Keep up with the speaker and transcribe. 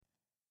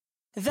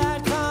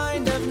That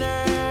kind of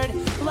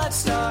nerd. Let's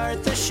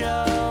start the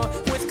show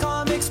with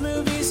comics,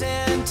 movies,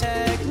 and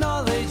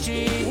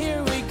technology.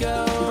 Here we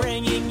go,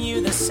 bringing you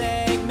the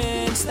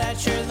segments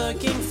that you're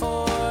looking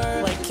for,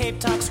 like Cape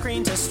Talk,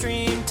 Screen to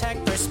Stream,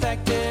 Tech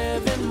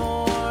Perspective, and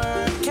more.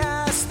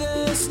 Cast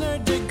this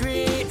nerd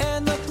degree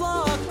and the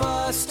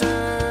blockbuster.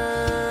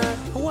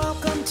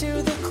 Welcome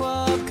to the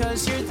club,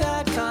 cause you're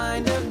that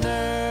kind of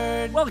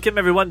nerd. Welcome,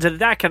 everyone, to the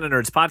That Kind of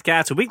Nerds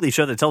podcast, a weekly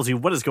show that tells you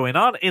what is going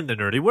on in the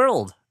nerdy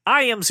world.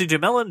 I am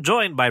CJ Mellon,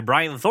 joined by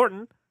Brian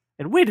Thornton.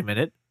 And wait a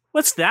minute,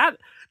 what's that?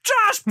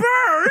 Josh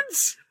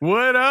Burns!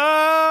 What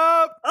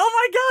up? Oh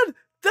my god,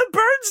 the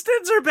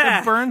Bernstins are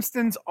back! The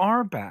Bernstins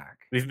are back.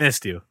 We've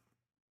missed you.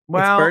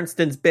 Well, it's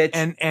Bernstein's bitch.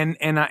 And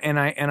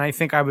I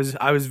think I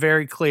was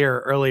very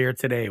clear earlier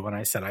today when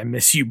I said I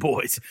miss you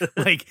boys.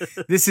 Like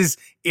this is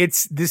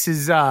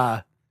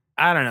I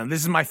don't know,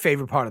 this is my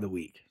favorite part of the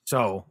week.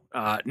 So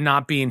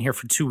not being here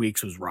for 2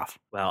 weeks was rough.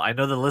 Well, I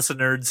know the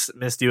listeners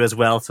missed you as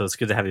well, so it's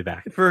good to have you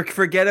back.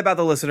 Forget about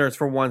the listeners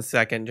for 1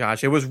 second,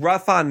 Josh. It was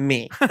rough on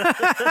me.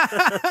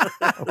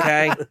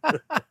 Okay?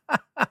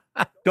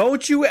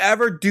 Don't you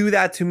ever do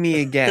that to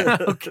me again.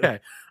 Okay.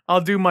 I'll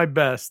do my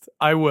best.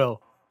 I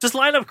will. Just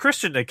line up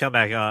Christian to come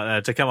back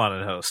on to come on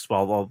and host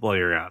while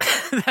you're out.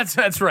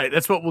 That's right.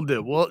 That's what we'll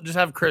do. We'll just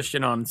have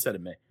Christian on instead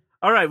of me.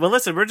 All right, well,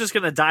 listen, we're just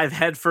going to dive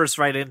headfirst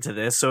right into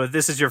this. So if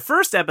this is your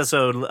first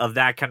episode of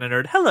That Kind of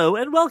Nerd, hello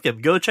and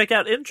welcome. Go check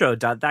out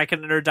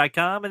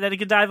intro.thatkindofnerd.com, and then you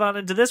can dive on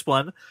into this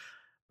one.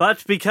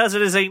 But because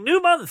it is a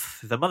new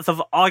month, the month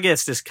of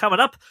August is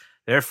coming up.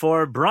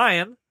 Therefore,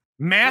 Brian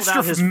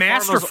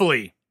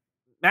masterfully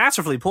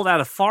pulled out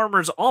a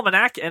Farmer's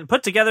Almanac and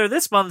put together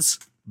this month's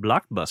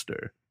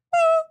blockbuster.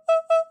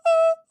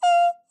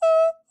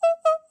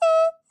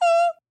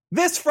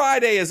 This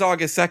Friday is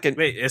August 2nd.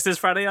 Wait, is this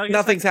Friday, August 2nd?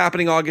 Nothing's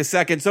happening August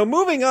 2nd, so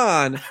moving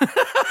on.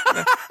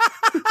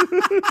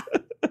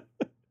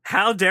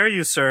 How dare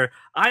you, sir?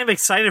 I am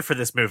excited for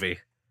this movie.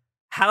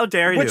 How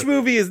dare you? Which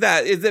movie is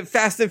that? Is it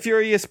Fast and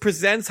Furious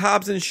Presents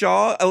Hobbs and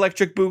Shaw,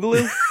 Electric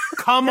Boogaloo?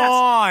 Come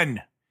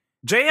on.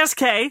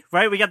 JSK,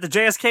 right? We got the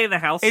JSK in the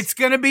house. It's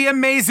going to be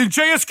amazing.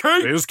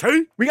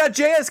 JSK. We got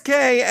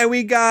JSK and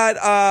we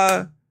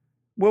got,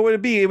 what would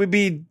it be? It would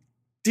be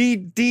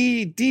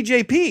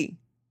DJP.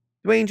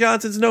 Dwayne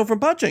Johnson's known for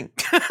punching.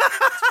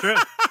 It's true.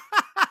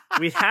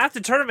 We have to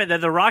determine that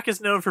The Rock is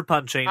known for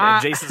punching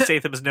and Jason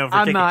Statham is known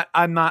for kicking.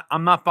 I'm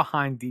not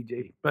behind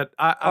DJ, but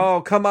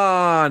oh, come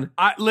on.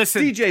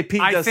 Listen,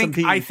 DJP does some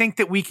P. I think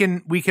that we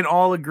can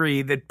all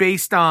agree that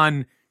based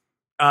on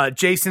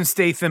Jason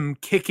Statham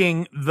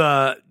kicking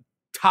the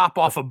top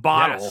off a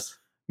bottle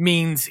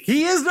means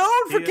he is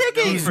known for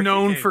kicking. He's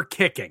known for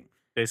kicking.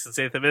 Jason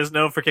Statham is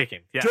known for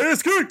kicking. Yeah.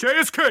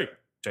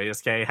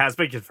 JSK has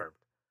been confirmed.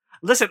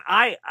 Listen,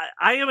 I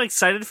am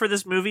excited for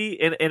this movie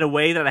in a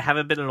way that I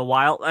haven't been in a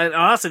while. And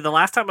honestly, the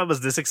last time I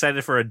was this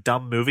excited for a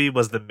dumb movie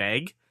was The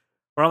Meg,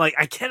 where I'm like,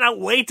 I cannot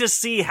wait to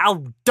see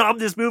how dumb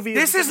this movie is.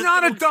 This is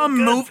not a dumb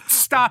movie.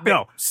 Stop it.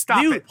 No,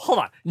 stop it. Hold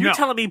on. You're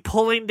telling me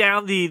pulling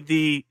down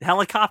the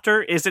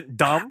helicopter isn't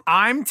dumb?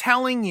 I'm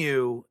telling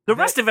you. The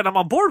rest of it I'm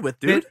on board with,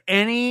 dude.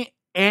 Any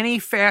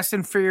Fast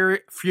and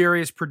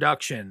Furious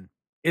production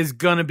is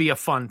going to be a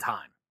fun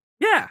time.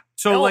 Yeah.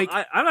 So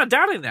I'm not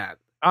doubting that.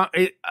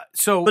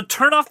 But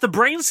turn off the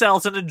brain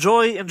cells and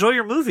enjoy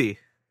your movie.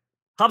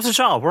 Hobbs and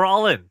Shaw, we're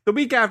all in. The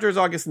week after is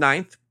August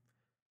 9th.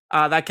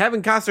 That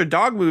Kevin Costner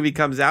dog movie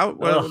comes out.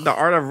 The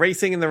Art of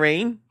Racing in the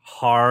Rain.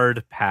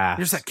 Hard pass.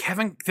 There's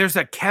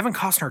that Kevin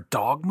Costner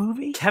dog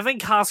movie. Kevin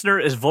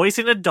Costner is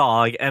voicing a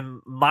dog,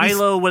 and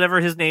Milo,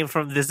 whatever his name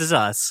from This Is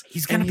Us,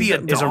 he's going to be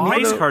a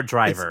race car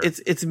driver.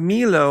 It's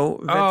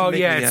Milo. Oh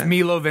yeah, it's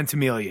Milo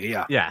Ventimiglia.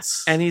 Yeah.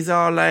 Yes. And he's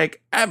all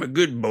like, "I'm a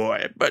good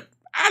boy, but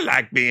I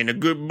like being a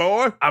good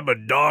boy. I'm a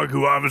dog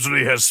who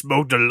obviously has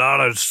smoked a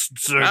lot of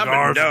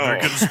cigars and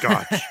drinking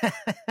scotch."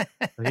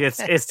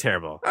 It's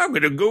terrible. I'm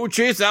gonna go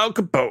chase Al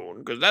Capone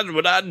because that's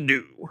what I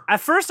do. At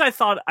first, I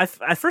thought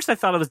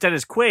it was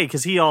Dennis Quaid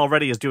because he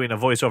already is doing a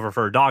voiceover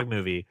for a dog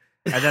movie,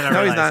 and then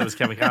I realized it was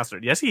Kevin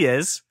Costner. Yes, he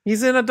is.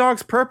 He's in A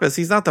Dog's Purpose.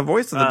 He's not the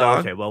voice of the dog.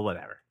 Okay, well,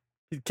 whatever.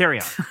 Carry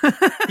on.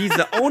 He's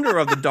the owner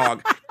of the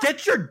dog.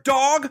 Get your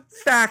dog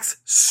facts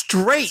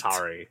straight.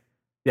 Sorry.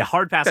 Yeah,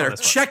 hard pass Better on this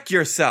one. check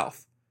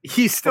yourself.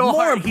 He's still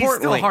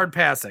hard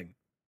passing.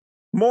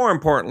 More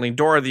importantly,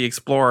 Dora the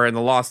Explorer and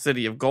the Lost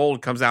City of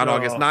Gold comes out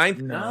August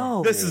 9th.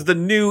 No. This is the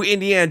new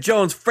Indiana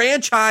Jones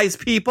franchise,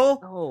 people.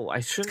 No,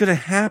 I shouldn't. It's going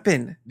to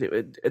happen.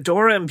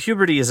 Dora in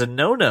puberty is a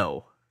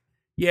no-no.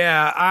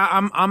 Yeah,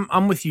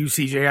 I'm with you,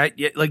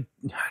 CJ.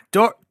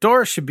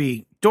 Dora should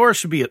be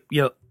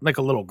like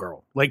a little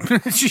girl. Like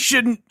she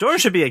shouldn't. Dora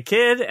should be a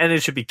kid, and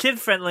it should be kid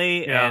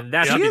friendly. Yeah. And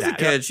that she should is be a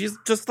kid. She's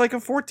just like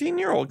a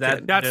 14-year-old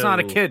kid. That's not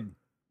a kid.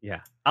 Yeah,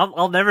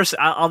 I'll never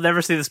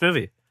see this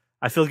movie.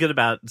 I feel good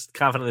about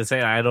confidently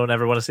saying I don't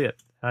ever want to see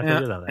it. I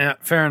feel good about that. Yeah,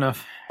 fair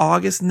enough.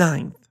 August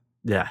 9th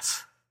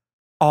Yes.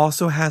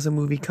 also has a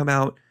movie come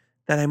out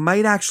that I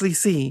might actually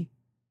see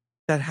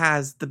that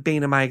has the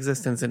bane of my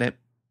existence in it.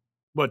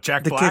 What,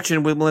 Jack The Black?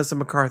 Kitchen with Melissa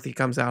McCarthy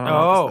comes out on Oh.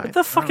 August What 9th.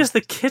 the fuck is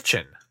The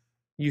Kitchen?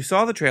 You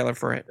saw the trailer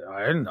for it.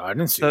 I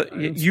didn't see So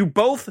it. you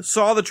both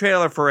saw the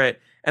trailer for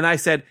it, and I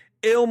said,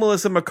 "Ill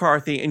Melissa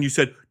McCarthy," and you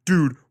said,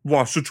 "Dude,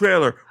 watch the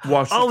trailer.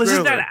 Watch the trailer."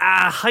 Isn't that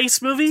a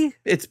heist movie?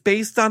 It's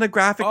based on a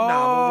graphic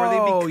novel where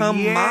they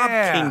become mob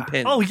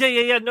kingpins. Oh,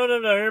 yeah. No,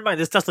 never mind.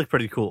 This does look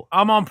pretty cool.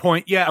 I'm on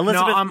point. Yeah,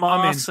 Elizabeth no, I'm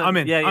Moss. in. I'm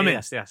in. Yeah, I'm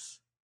in. yes.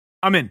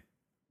 I'm in.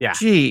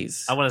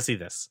 Jeez. I want to see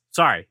this.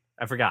 Sorry,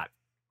 I forgot.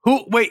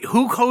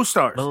 Who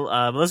co-stars?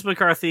 Melissa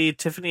McCarthy,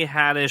 Tiffany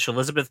Haddish,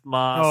 Elizabeth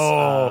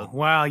Moss.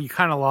 Wow, you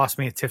kind of lost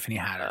me at Tiffany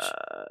Haddish.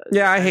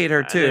 Yeah, I hate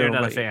her too. You're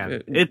not a but-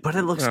 fan. But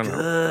it looks I don't know.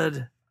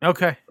 good.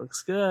 Okay.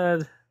 Looks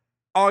good.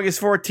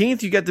 August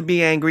 14th, you get to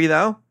be angry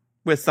though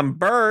with some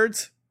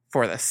birds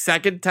for the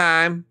second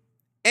time.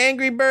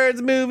 Angry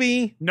Birds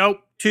movie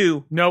Nope.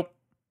 2. Nope.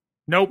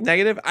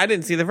 Negative. I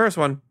didn't see the first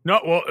one. No.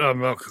 Well,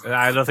 look,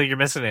 I don't think you're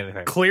missing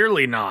anything.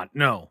 clearly not.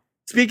 No.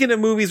 Speaking of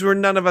movies where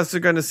none of us are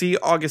going to see,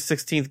 August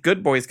 16th,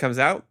 Good Boys comes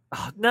out.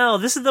 Oh, no,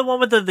 this is the one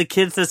with the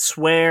kids that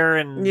swear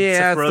and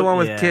Yeah, it's the one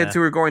with yeah. kids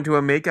who are going to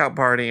a makeout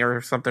party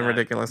or something Yeah,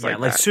 ridiculous yeah, like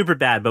like that. super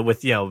bad, but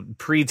with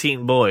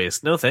preteen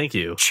boys. No, thank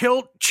you.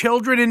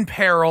 Children in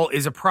peril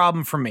is a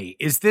problem for me.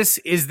 Is this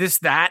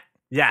that?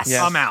 Yes,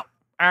 Yes. I'm out.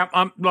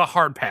 I'm a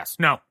hard pass.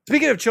 No.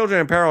 Speaking of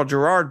children in peril,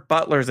 Gerard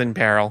Butler's in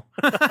peril.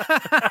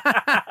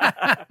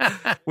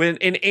 When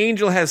an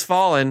angel has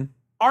fallen,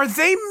 Are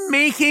they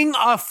making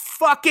a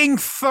fucking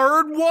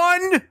third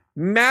one?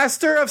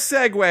 master of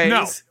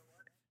segues.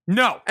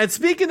 No. And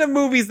speaking of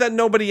movies that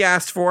nobody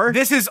asked for,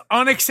 This is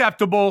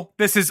unacceptable.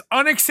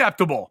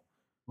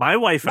 My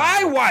wife. And my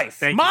I- wife.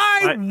 Thank you.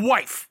 My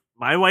wife.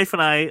 My wife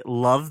and I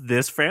love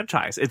this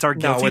franchise. It's our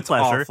guilty it's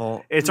pleasure.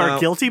 awful. It's No. our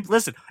guilty.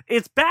 Listen,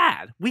 it's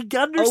bad. We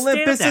understand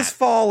Olympus that. Has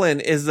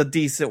Fallen is a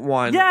decent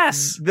one.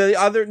 Yes. The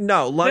other,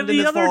 no, London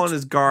the Has other- Fallen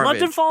is garbage.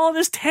 London Fallen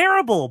is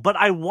terrible, but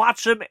I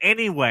watch them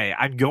anyway.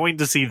 I'm going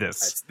to see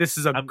this. This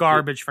is a I'm-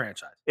 garbage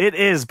franchise. It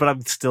is, but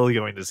I'm still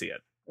going to see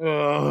it.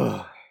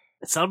 Ugh.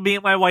 Some me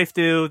and my wife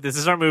do. This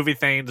is our movie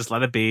thing. Just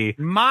let it be.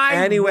 My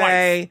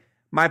Anyway,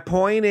 my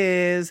point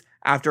is,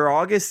 after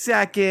August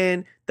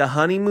 2nd, the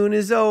honeymoon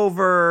is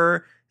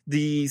over,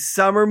 the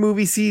summer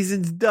movie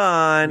season's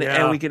done,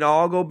 Yeah. and we can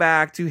all go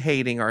back to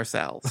hating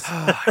ourselves.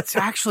 wife. It's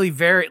actually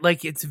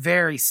it's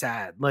very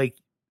sad. I'm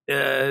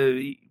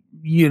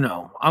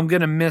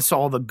gonna miss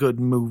all the good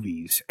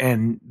movies,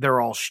 and they're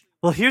all.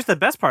 Well, here's the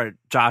best part,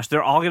 Josh.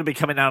 They're all going to be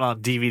coming out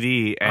on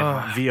DVD and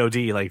Ugh.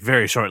 VOD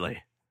very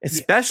shortly.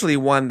 Especially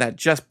one that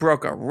just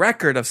broke a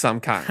record of some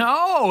kind.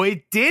 Oh,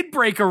 it did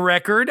break a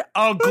record,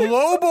 a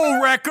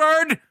global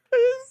record.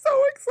 It's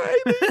so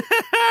exciting.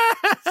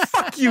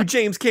 Fuck you,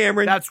 James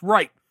Cameron. That's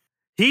right.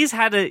 He's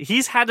had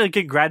to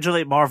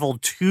congratulate Marvel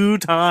 2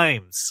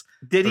 times.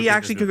 Did he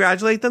actually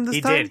congratulate them this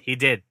time? He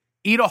did.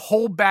 Eat a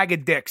whole bag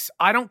of dicks.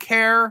 I don't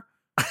care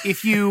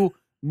if you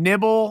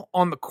nibble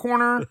on the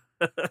corner.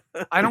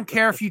 I don't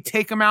care if you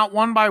take them out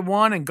one by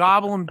one and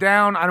gobble them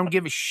down. I don't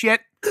give a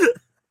shit.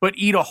 But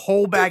eat a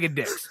whole bag of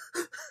dicks.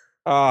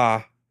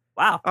 Ah,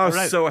 Wow. I was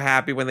All right. so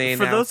happy when they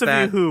For announced those of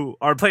that. you who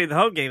are playing the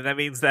home game, that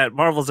means that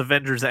Marvel's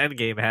Avengers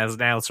Endgame has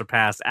now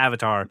surpassed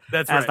Avatar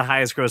That's as right. the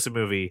highest grossing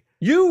movie.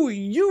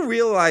 You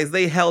realize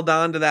they held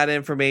on to that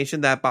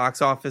information, that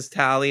box office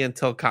tally,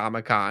 until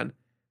Comic-Con.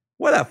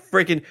 What a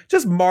freaking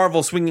just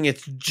Marvel swinging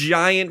its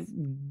giant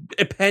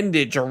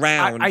appendage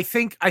around. I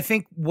think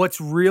what's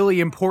really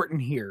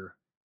important here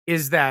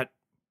is that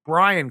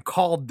Brian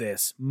called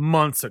this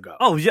months ago.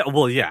 Oh yeah,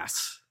 well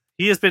yes.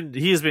 He has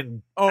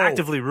been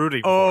actively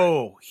rooting for it.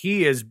 Oh,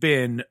 he has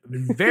been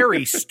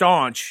very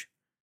staunch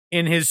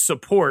in his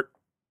support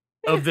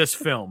of this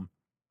film.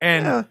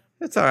 And yeah,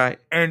 it's all right.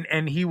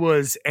 and he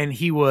was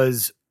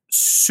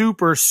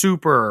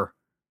super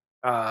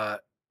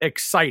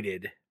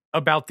excited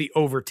about the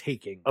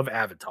overtaking of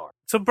Avatar.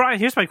 So Brian,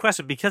 here's my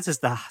question: because it's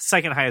the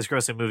second highest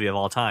grossing movie of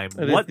all time,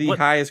 It is the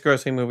highest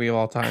grossing movie of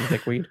all time,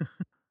 Dickweed.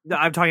 No,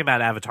 I'm talking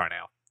about Avatar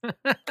now.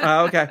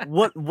 Okay.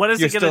 What is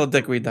You're it gonna still a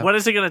dickweed, though. What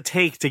is it going to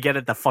take to get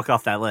it the fuck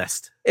off that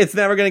list? It's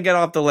never going to get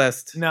off the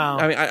list. No.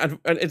 I mean,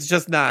 it's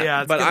just not.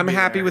 Yeah, it's but gonna I'm be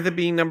happy there. with it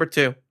being number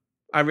 2.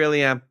 I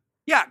really am.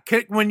 Yeah,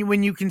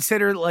 when you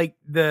consider like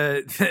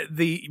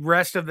the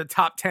rest of the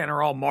top 10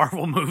 are all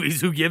Marvel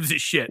movies, who gives a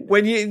shit?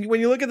 When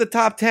you look at the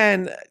top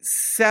 10,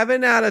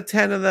 7 out of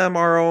 10 of them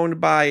are owned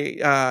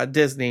by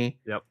Disney.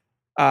 Yep.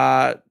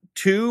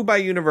 2 by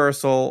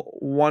Universal,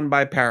 1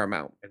 by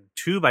Paramount, And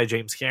 2 by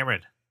James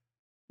Cameron.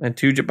 and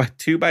 2 by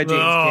James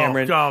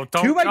Cameron. No,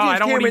 2 by James I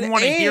don't Cameron, even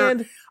want to hear.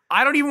 and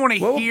I don't even want to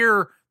Well-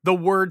 hear the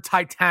word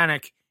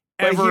Titanic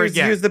but ever here's,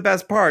 again. here's the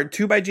best part: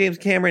 2 by James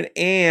Cameron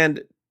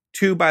and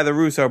 2 by the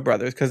Russo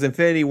brothers, because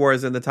Infinity War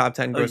is in the top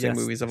 10 grossing yes,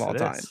 movies of yes, all it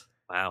time. is.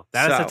 Wow,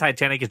 that is So- a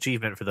Titanic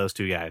achievement for those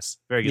two guys.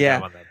 Very good Yeah.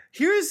 job on that.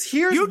 Here's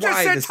you just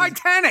why said this is-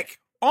 Titanic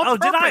on Oh,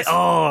 did I? purpose.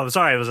 Oh, I'm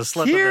sorry. It was a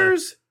slip. of the-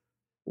 Here's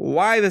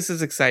why this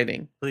is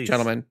exciting, Please.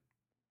 gentlemen.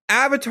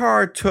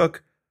 Avatar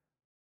took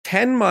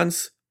 10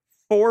 months,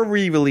 4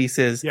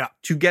 re-releases Yeah.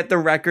 to get the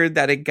record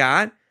that it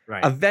got.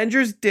 Right.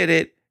 Avengers did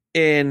it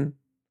in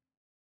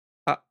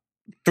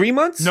 3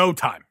 months? No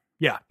time.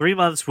 Yeah, 3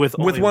 months with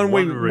with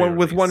only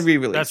with one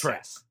re-release. that's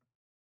right.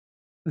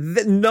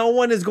 No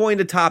one is going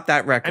to top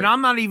that record. And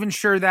I'm not even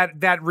sure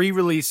that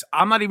re-release.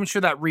 I'm not even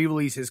sure that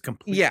re-release is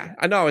complete. Yeah, yet.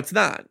 I know it's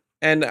not.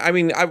 And I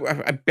mean,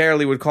 I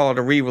barely would call it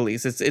a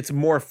re-release. It's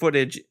more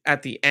footage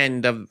at the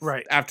end of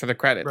Right. after the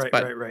credits. Right.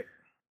 but Right.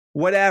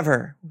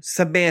 whatever,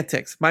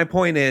 semantics. My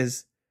point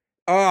is,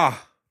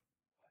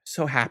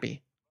 so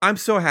happy. I'm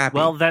so happy.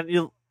 Well,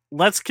 then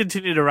let's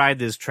continue to ride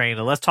this train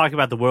and let's talk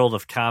about the world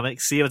of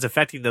comics, see how it's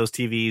affecting those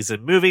TVs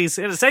and movies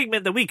in a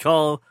segment that we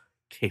call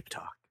Cape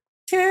Talk.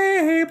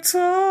 Cape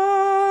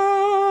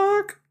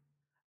Talk.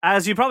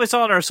 As you probably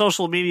saw on our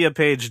social media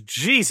page,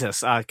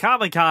 Jesus,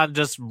 Comic-Con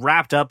just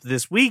wrapped up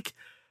this week,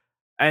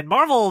 and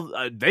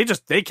Marvel,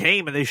 they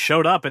came and they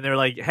showed up, and they're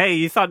like, hey,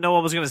 you thought no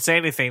one was going to say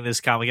anything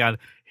this Comic-Con?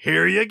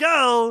 Here you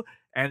go!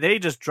 And they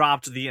just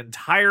dropped the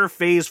entire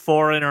Phase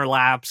 4 in our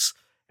laps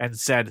and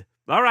said,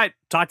 all right,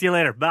 talk to you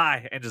later,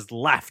 bye, and just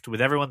left with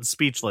everyone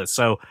speechless.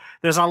 So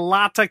there's a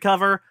lot to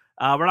cover.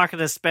 We're not going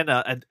to spend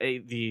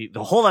the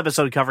whole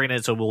episode covering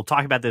it, so we'll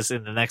talk about this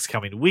in the next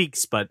coming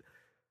weeks, but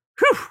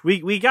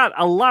we got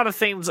a lot of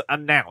things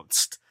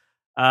announced.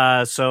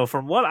 So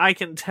from what I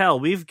can tell,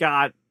 we've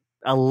got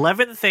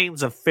 11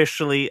 things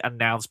officially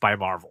announced by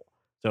Marvel.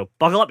 So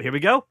buckle up, here we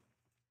go.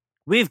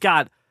 We've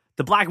got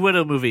the Black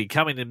Widow movie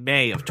coming in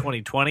May of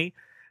 2020,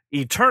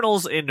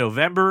 Eternals in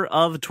November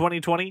of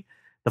 2020.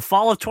 The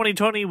fall of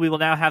 2020, we will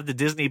now have the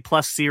Disney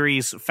Plus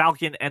series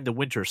Falcon and the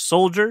Winter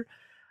Soldier.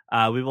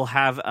 We will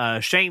have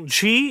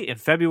Shang-Chi in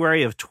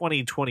February of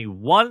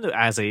 2021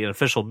 as an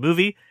official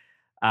movie.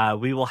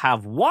 We will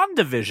have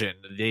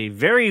WandaVision, a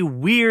very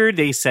weird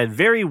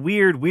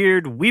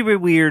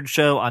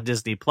show on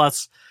Disney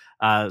Plus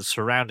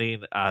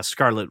surrounding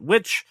Scarlet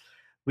Witch.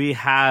 We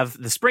have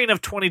the spring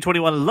of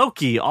 2021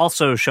 Loki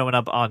also showing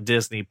up on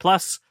Disney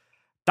Plus.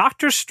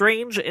 Doctor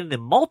Strange in the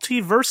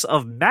Multiverse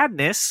of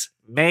Madness,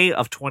 May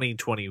of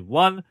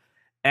 2021.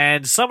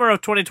 And summer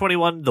of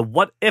 2021, the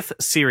What If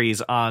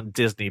series on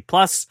Disney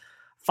Plus,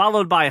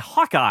 followed by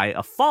Hawkeye,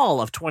 a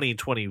fall of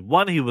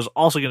 2021. He was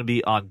also going to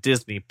be on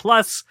Disney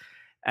Plus.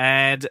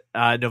 And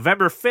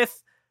November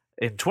 5th,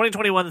 in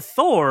 2021,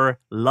 Thor,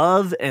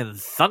 Love and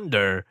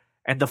Thunder.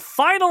 And the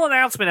final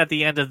announcement at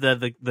the end of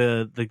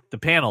the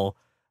panel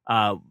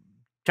kind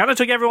of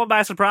took everyone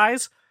by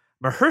surprise.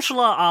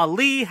 Mahershala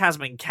Ali has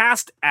been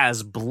cast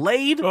as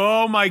Blade.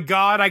 Oh my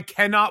God, I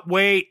cannot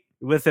wait.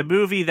 With a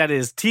movie that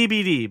is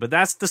TBD, but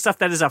that's the stuff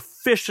that is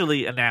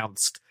officially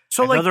announced.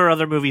 So, like, there are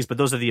other movies, but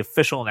those are the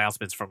official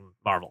announcements from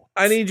Marvel.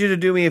 I need you to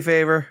do me a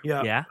favor.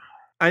 Yeah.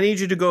 I need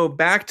you to go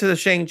back to the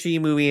Shang-Chi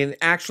movie and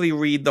actually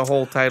read the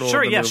whole title of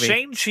the movie.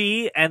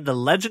 Shang-Chi and the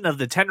Legend of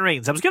the Ten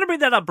Rings. I was going to bring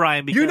that up,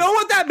 Brian, because you know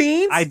what that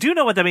means? I do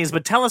know what that means,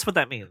 but tell us what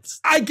that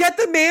means. I get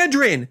the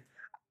Mandarin.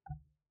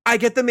 I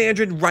get the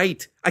Mandarin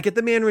right. I get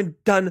the Mandarin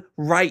done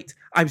right.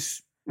 I'm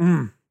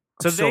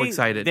so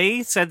excited.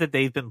 They said that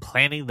they've been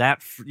planning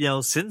that,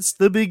 since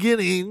the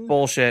beginning.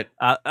 Bullshit.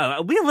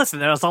 Listen.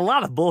 There's a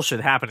lot of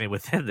bullshit happening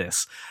within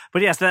this,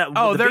 but yes,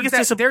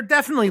 they're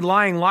definitely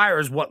lying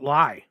liars. What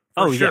lie?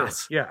 Sure.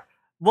 Yes, yeah.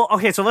 Well,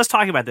 okay, so let's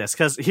talk about this,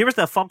 because here's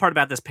the fun part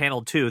about this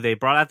panel too. They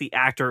brought out the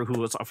actor who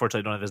was, unfortunately,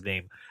 I don't have his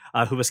name,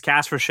 who was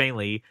cast for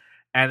Shang-Li,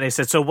 and they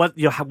said, "So what?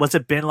 What's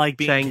it been like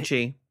being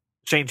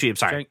Shang-Chi? I'm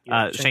sorry,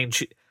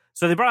 Shang-Chi."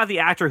 So they brought out the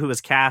actor who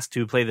was cast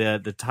to play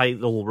the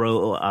title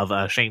role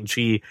of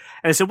Shang-Chi. And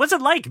I said, what's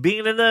it like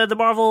being in the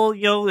Marvel,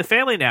 the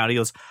family now? And he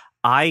goes,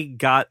 I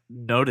got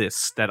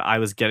notice that I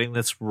was getting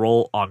this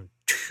role on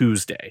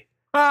Tuesday.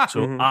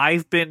 So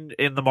I've been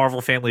in the Marvel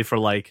family for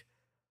like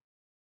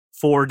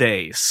 4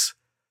 days.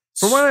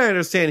 From what I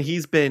understand,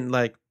 he's been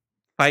like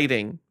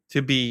fighting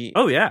to be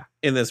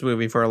in this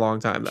movie for a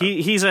long time, though.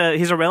 He's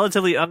a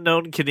relatively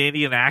unknown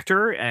Canadian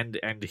actor, and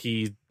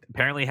he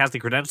apparently has the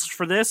credentials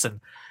for this.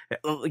 And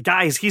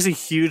guys, he's a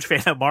huge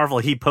fan of Marvel.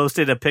 He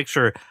posted a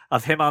picture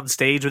of him on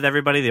stage with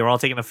everybody. They were all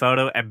taking a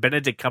photo, and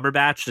Benedict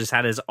Cumberbatch just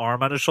had his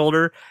arm on his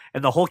shoulder,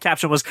 and the whole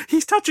caption was,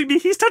 he's touching me,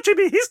 he's touching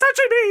me, he's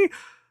touching me.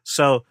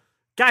 So,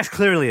 guy's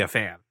clearly a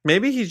fan.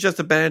 Maybe he's just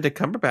a Benedict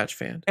Cumberbatch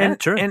fan. And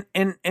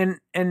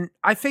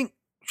I think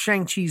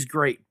Shang-Chi's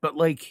great, but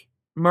like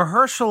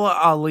Mahershala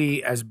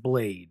Ali as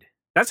Blade,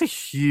 that's a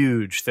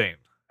huge thing.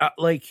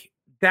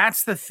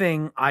 That's the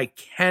thing I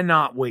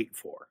cannot wait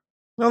for.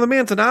 Well, the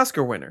man's an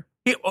Oscar winner.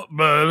 He's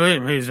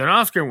an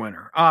Oscar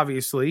winner.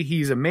 Obviously,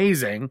 he's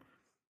amazing.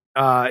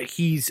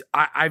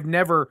 I've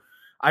never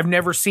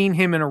seen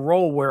him in a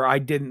role where I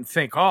didn't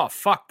think, oh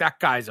fuck, that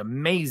guy's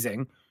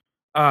amazing.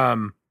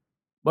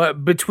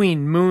 But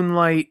between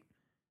Moonlight,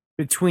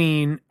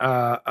 between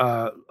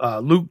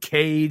Luke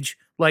Cage,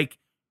 like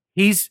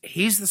he's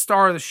the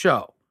star of the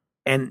show,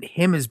 and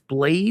him as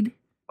Blade.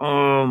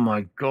 Oh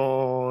my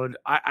God,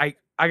 I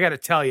got to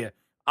tell you,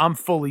 I'm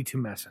fully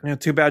tumescent. Yeah,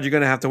 too bad you're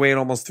going to have to wait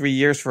almost 3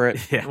 years for it.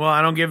 Yeah. Well,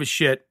 I don't give a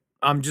shit.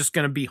 I'm just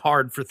going to be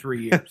hard for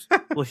 3 years.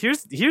 Well,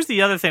 here's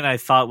the other thing I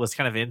thought was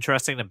kind of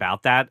interesting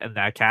about that and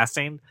that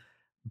casting.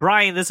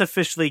 Brian, this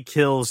officially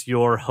kills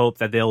your hope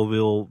that they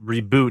will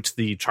reboot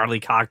the Charlie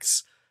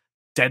Cox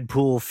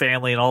Deadpool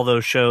family and all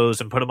those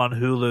shows and put them on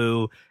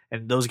Hulu,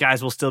 and those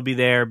guys will still be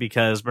there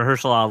because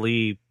Mahershala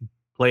Ali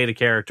played a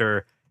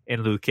character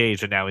in Luke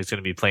Cage, and now he's going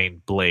to be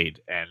playing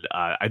Blade. And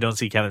I don't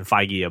see Kevin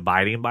Feige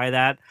abiding by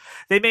that.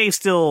 They may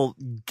still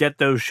get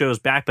those shows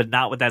back, but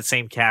not with that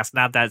same cast,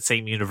 not that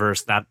same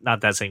universe, not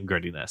that same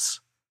grittiness.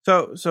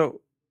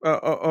 So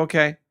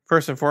okay.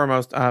 First and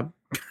foremost,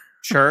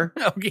 sure.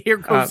 Okay, here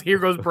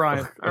goes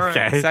Brian. All right.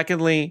 Okay.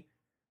 Secondly,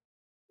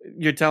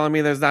 you're telling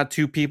me there's not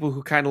two people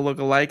who kind of look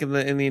alike in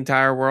the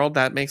entire world?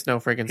 That makes no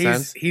freaking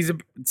sense.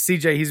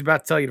 CJ. He's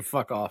about to tell you to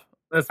fuck off.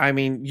 I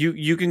mean,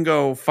 you can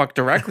go fuck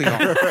directly on.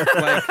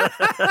 Like,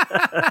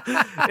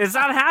 It's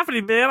not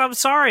happening, man. I'm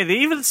sorry. They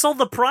even sold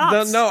the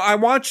props. no, I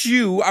want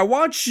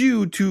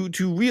you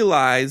to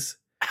realize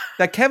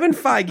that Kevin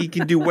Feige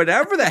can do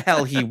whatever the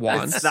hell he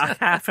wants. It's not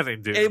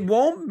happening, dude. It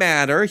won't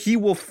matter. He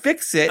will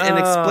fix it and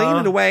explain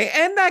it away.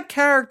 And that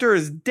character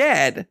is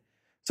dead.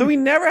 So we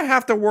never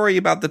have to worry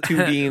about the two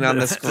being on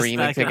the It's just screen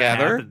not gonna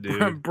together. happen,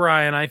 dude.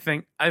 Brian, I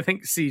think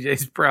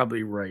CJ's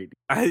probably right.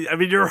 I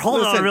mean, you're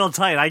holding on Listen. real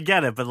tight. I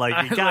get it, but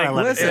like you gotta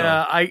let listen. it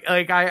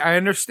go. I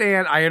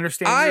understand. I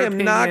understand. I your am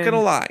not opinion.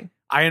 gonna lie.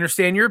 I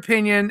understand your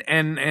opinion,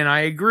 and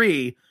I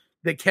agree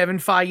that Kevin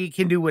Feige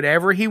can do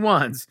whatever he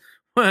wants.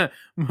 But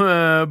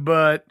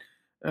I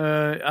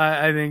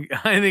think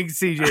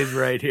CJ's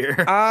right here.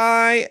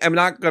 I am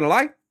not gonna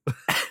lie.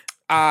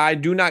 I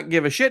do not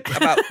give a shit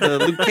about the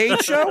Luke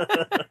Cage show.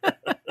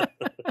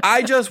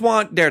 I just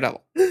want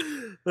Daredevil.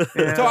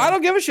 So I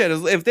don't give a shit.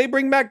 If they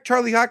bring back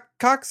Charlie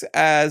Cox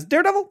as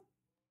Daredevil,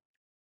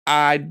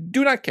 I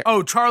do not care.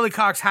 Oh, Charlie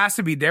Cox has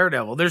to be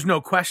Daredevil. There's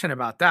no question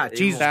about that.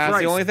 Jesus That's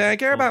Christ. the only thing I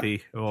care about.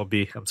 It won't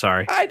be. I'm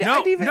sorry.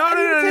 No.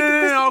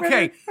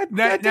 Okay.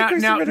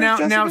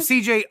 Now,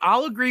 CJ,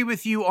 I'll agree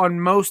with you on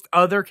most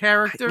other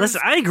characters. Listen,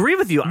 I agree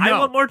with you. I No.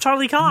 want more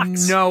Charlie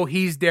Cox. No,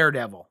 he's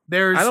Daredevil.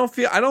 I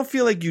don't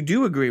feel like you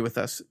do agree with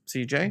us,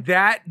 CJ.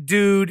 That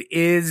dude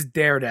is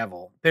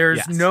Daredevil. There's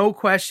Yes. no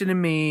question to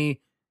me.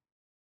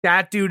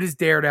 That dude is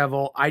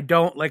Daredevil. I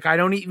don't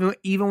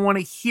even want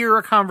to hear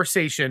a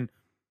conversation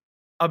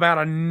about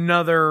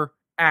another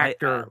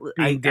actor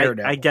being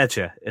Daredevil. I get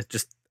you. It's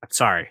just, I'm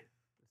sorry.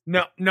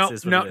 No. This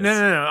is what it is.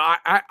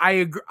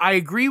 I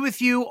agree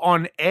with you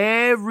on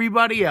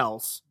everybody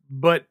else,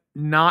 but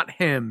not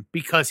him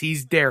because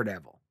he's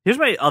Daredevil. Here's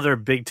my other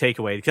big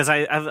takeaway, because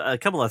I have a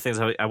couple of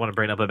things I want to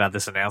bring up about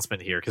this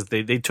announcement here, because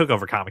they took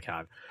over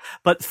Comic-Con.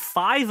 But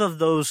 5 of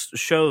those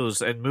shows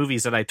and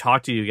movies that I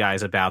talked to you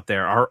guys about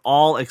there are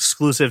all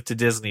exclusive to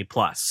Disney+.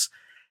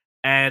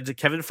 And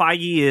Kevin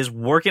Feige is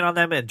working on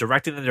them and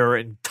directing them. They're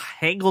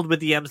entangled with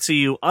the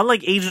MCU,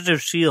 unlike Agents of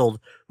S.H.I.E.L.D.,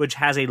 which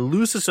has a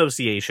loose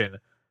association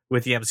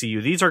with the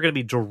MCU. These are going to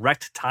be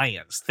direct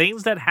tie-ins.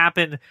 Things that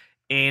happen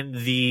in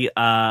the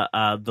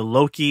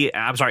Loki,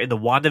 in the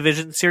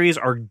WandaVision series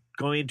are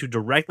going to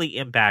directly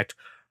impact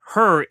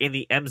her in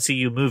the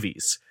MCU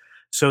movies.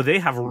 So they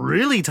have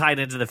really tied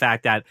into the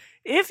fact that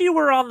if you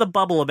were on the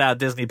bubble about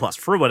Disney Plus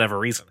for whatever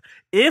reason,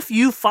 if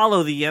you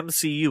follow the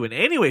MCU in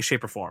any way,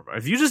 shape, or form, or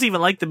if you just even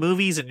like the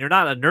movies and you're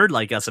not a nerd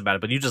like us about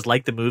it, but you just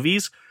like the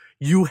movies,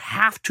 you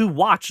have to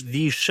watch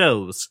these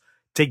shows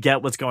to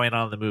get what's going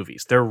on in the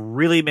movies. They're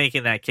really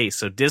making that case.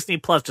 So Disney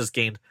Plus just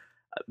gained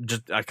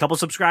just a couple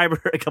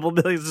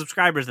million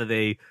subscribers that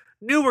they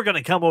knew were going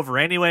to come over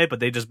anyway, but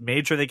they just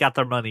made sure they got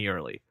their money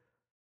early.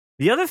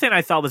 The other thing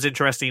I thought was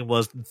interesting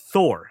was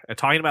Thor.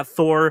 Talking about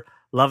Thor,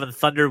 Love and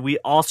Thunder, we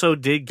also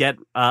did get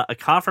a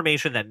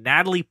confirmation that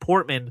Natalie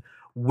Portman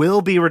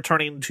will be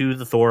returning to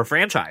the Thor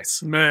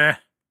franchise. Meh.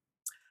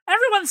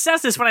 Everyone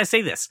says this when I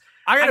say this.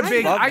 I got love a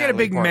big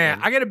Natalie meh. Portman.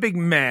 I got a big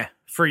meh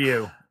for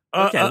you.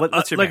 Okay,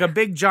 what's your like meh? a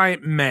big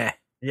giant meh.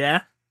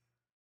 Yeah?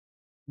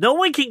 No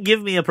one can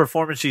give me a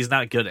performance she's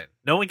not good in.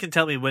 No one can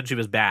tell me when she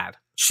was bad.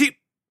 She's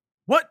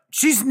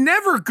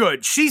never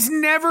good. She's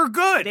never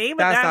good. Name a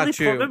That's Natalie not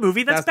true. Portman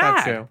movie that's not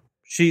bad. true.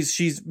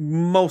 She's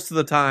most of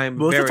the time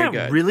Most very of the time,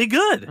 good. really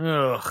good.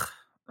 Ugh.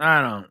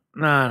 I don't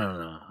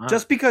know.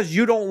 Just because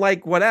you don't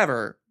like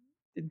whatever,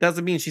 it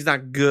doesn't mean she's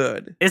not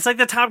good. It's like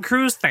the Tom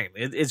Cruise thing.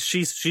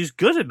 She's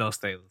good at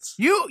most things.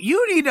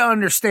 You need to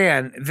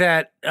understand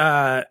that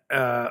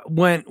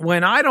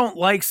when I don't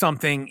like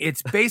something,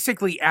 it's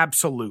basically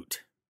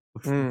absolute.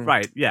 Mm.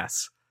 Right,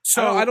 yes.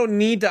 So I don't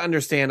need to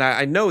understand.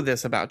 I know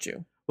this about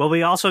you. Well,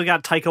 we also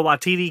got Taika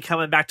Waititi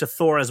coming back to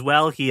Thor as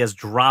well. He has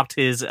dropped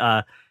his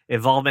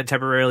involvement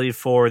temporarily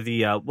for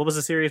the what was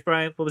the series,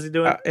 Brian? What was he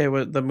doing? It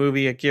was the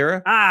movie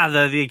Akira.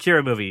 The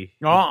Akira movie.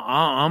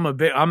 I'm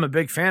a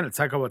big fan of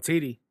Taika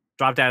Waititi.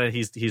 Dropped out and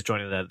he's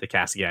joining the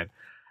cast again.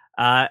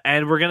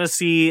 And we're gonna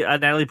see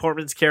Natalie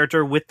Portman's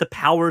character with the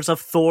powers of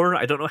Thor.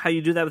 I don't know how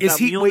you do that without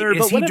Mjolnir,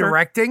 but is he whatever.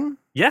 directing?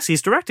 Yes,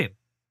 he's directing.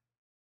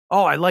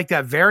 Oh, I like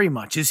that very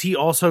much. Is he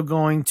also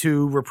going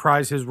to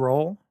reprise his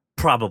role?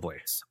 Probably.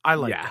 I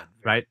like Yeah, that.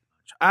 right?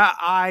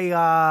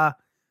 I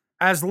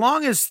as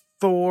long as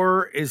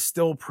Thor is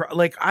still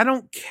I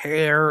don't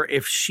care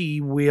if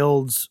she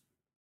wields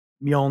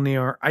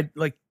Mjolnir.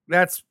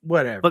 That's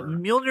whatever. But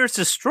Mjolnir's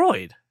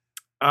destroyed.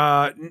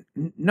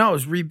 No,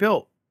 it's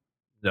rebuilt.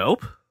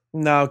 Nope.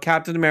 No,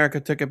 Captain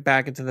America took it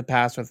back into the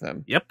past with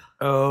him. Yep.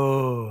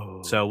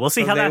 Oh. So we'll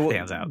see So how they that will-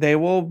 pans out. They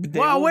will.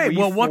 Well, wait.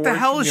 Well, what the reforge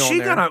hell is she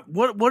Mjolnir.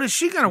 gonna? What is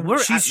she gonna?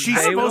 She's They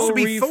supposed to will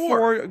be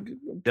Thor.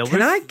 They'll Can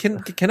ref- I? Can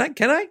I? Can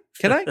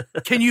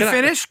you Can I-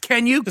 finish?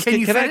 Can you? Just Can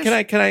you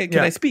finish? Can I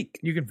Yeah. speak?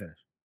 You can finish.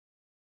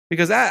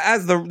 Because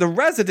as the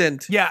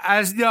resident, Yeah,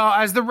 as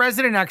the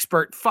resident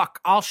expert, fuck,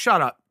 I'll shut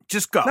up.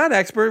 Just go. not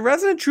expert,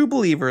 resident true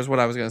believer is what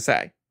I was going to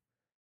say.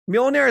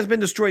 Mjolnir has been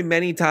destroyed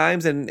many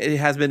times, and it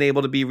has been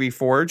able to be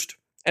reforged,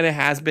 and it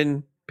has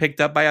been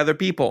picked up by other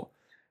people.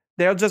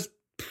 They'll just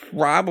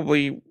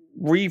probably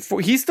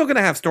he's still going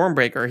to have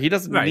Stormbreaker. He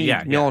doesn't Right, need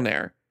yeah.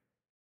 Mjolnir.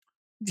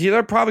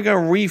 They're probably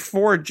going to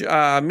reforge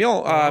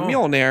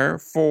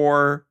Mjolnir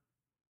for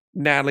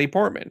Natalie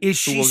Portman,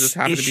 Is who she will just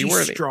happen to be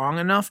worthy. strong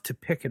enough to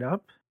pick it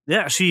up?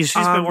 Yeah, she's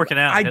been working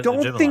out. I hitting the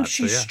gym don't a think lot, so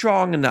she's yeah.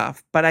 strong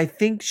enough, but I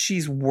think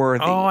she's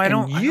worthy. Oh, I And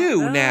don't-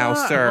 you now,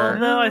 well, sir,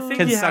 no, I think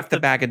can you suck have the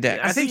to- bag of dicks.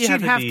 I think you she'd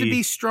have to have to be-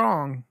 be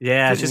strong.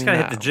 Yeah, she's got to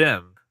hit the No.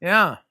 gym.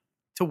 Yeah.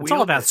 To It's all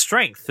wield about it.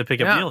 strength to pick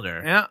up Yeah.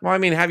 Mjolnir. Yeah. Well, I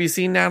mean, have you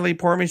seen Natalie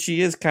Portman?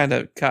 She is kind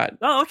of cut.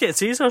 Oh, okay.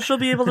 See, so she'll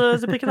be able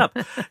to pick it up.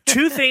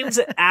 Two things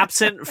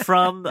absent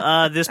from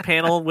this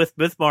panel with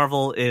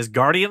Marvel is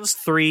Guardians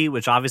 3,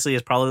 which obviously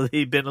has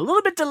probably been a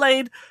little bit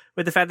delayed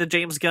with the fact that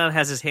James Gunn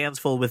has his hands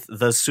full with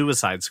the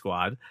Suicide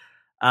Squad.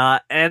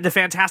 And the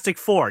Fantastic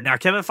Four. Now,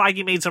 Kevin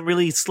Feige made some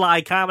really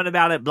sly comment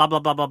about it, blah, blah,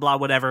 blah, blah, blah,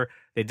 whatever.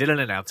 They didn't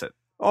announce it.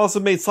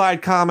 Also made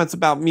slide comments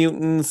about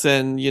mutants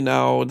and,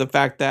 the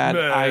fact that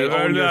I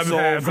own your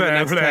soul for the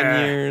next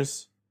 10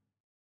 years.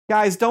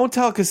 Guys, don't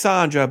tell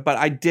Cassandra, but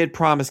I did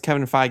promise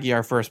Kevin Feige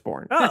our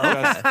firstborn. Oh,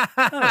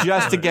 okay.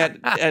 Just to get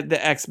at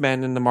the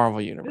X-Men in the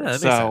Marvel Yeah,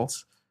 Universe. that makes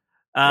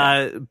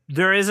sense.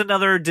 There is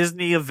another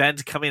Disney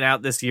event coming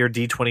out this year,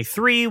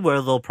 D23,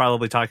 where they'll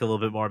probably talk a little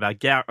bit more about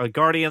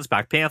Guardians,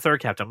 Black Panther,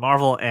 Captain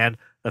Marvel, and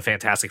the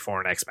Fantastic Four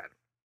and X-Men.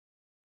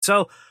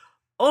 So,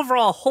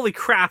 overall, holy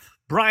crap,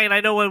 Brian,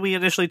 I know when we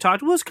initially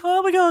talked, was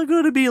Comic-Con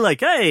going to be like,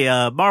 hey,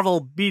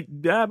 Marvel did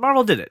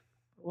it.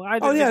 Well, I Oh,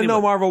 didn't yeah, think no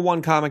it Marvel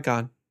won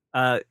Comic-Con.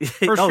 would.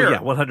 For oh, sure. yeah,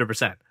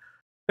 100%.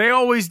 They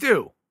always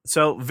do.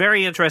 So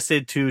very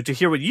interested to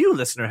hear what you,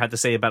 listener, had to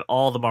say about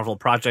all the Marvel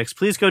projects.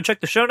 Please go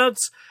check the show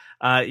notes.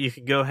 You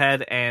can go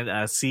ahead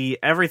and see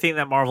everything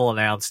that Marvel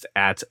announced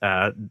at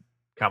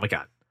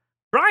Comic-Con.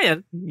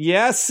 Brian,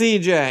 Yes,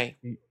 CJ.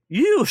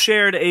 you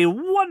shared a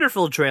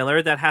wonderful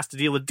trailer that has to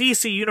deal with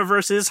DC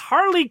Universe's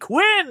Harley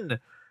Quinn,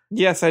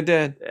 Yes, I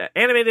did.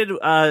 animated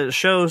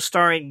show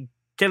starring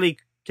Kaylee.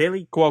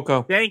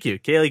 Cuoco. Thank you,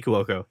 Kaylee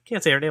Cuoco.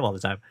 Can't say her name all the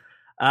time.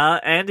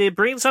 And it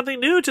brings something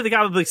new to the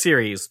comic book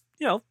series.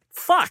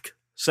 Fuck.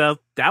 So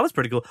that was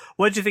pretty cool.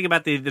 What did you think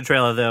about the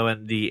trailer, though,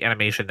 and the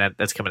animation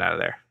that's coming out of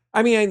there?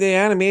 I mean, the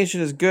animation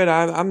is good.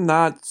 I'm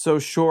not so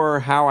sure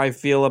how I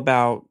feel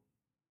about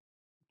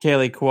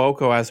Kaylee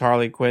Cuoco as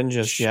Harley Quinn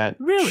just yet.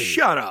 Really?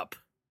 Shut up.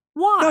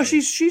 Why? No,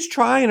 she's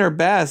trying her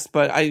best,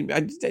 but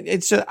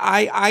it's just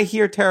I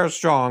hear Tara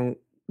Strong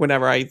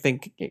whenever I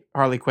think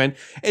Harley Quinn.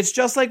 It's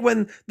just like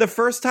when the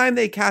first time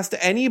they cast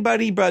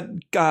anybody but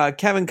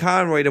Kevin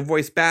Conroy to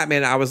voice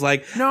Batman, I was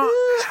like, No,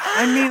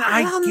 I mean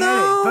I don't get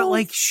know. it, but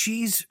like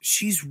she's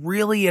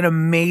really an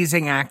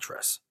amazing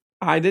actress.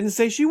 I didn't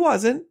say she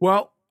wasn't.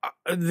 Well,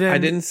 then I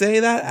didn't say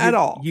that at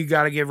all. You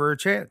got to give her a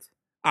chance.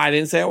 I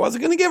didn't say I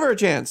wasn't going to give her a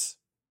chance.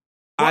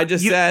 I Well,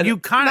 just you, said you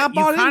kind not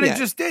bought in of yet.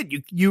 just did.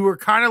 You were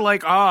kind of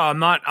like, oh, I'm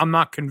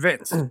not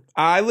convinced.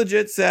 I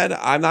legit said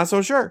I'm not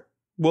so sure.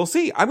 We'll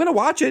see. I'm going to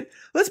watch it.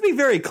 Let's be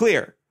very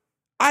clear.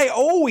 I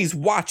always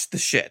watch the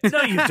shit.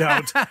 No, you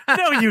don't.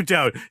 No, you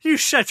don't. You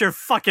shut your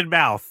fucking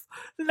mouth.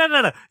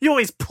 No. You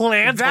always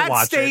plan to That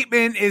watch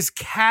statement is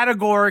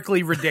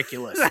categorically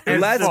ridiculous.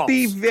 and Let's false.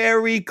 be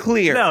very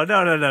clear. it.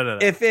 No.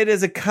 If it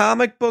is a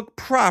comic book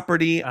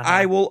property, Uh-huh.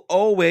 I will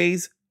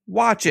always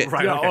watch it.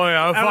 Right. Yeah, okay. oh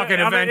yeah, On a- fucking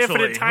on an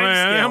eventually. infinite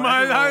timescale, Well,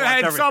 everyone will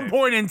watch at some everything.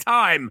 point in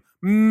time,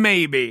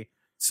 maybe.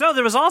 So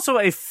there was also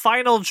a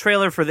final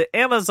trailer for the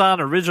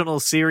Amazon original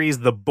series,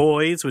 The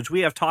Boys, which we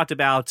have talked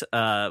about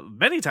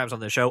many times on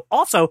the show.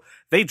 Also,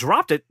 they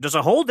dropped it just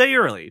a whole day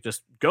early.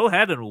 Just go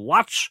ahead and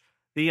watch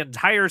the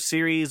entire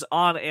series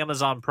on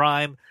Amazon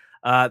Prime.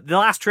 The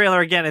last trailer,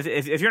 again,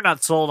 if you're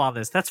not sold on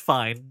this, that's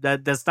fine.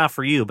 That's not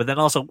for you. But then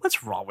also,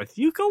 what's wrong with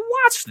you? Go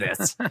watch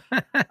this.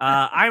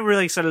 I'm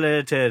really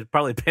excited to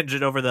probably binge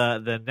it over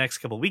the next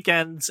couple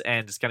weekends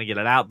and just kind of get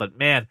it out. But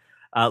man,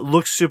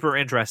 looks super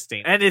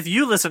interesting. And if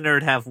you, listener,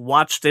 have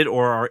watched it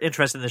or are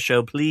interested in the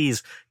show,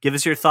 please give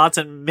us your thoughts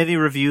and mini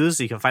reviews.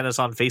 You can find us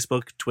on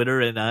Facebook,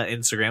 Twitter, and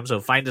Instagram. So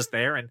find us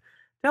there and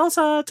tell us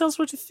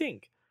what you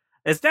think.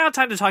 It's now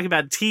time to talk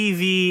about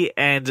TV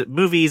and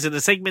movies in a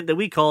segment that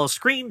we call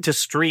Screen to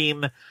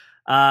Stream.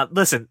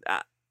 Listen,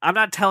 I'm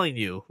not telling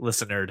you,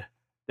 listener,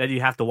 that you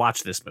have to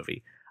watch this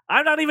movie.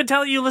 I'm not even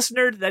telling you,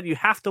 listener, that you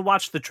have to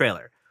watch the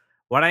trailer.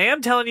 What I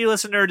am telling you,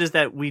 listener, is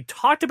that we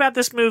talked about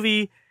this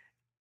movie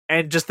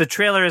and just the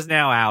trailer is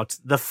now out.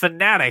 The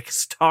Fanatic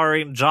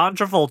starring John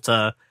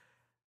Travolta.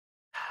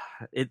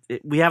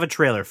 We have a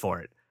trailer for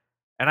it.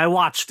 And I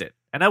watched it.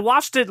 And I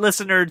watched it,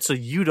 listener, so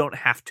you don't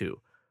have to.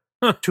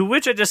 To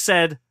which I just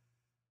said,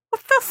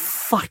 what the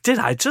fuck did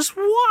I just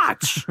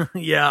watch?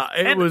 Yeah,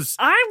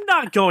 I'm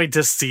not going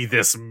to see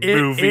this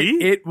movie.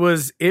 It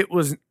was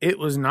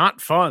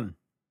not fun.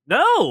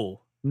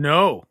 No.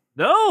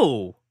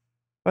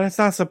 But it's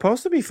not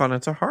supposed to be fun.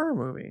 It's a horror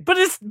movie. But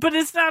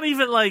it's not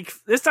even like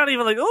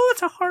oh,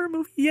 it's a horror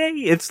movie. Yay.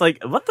 It's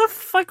like, what the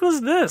fuck was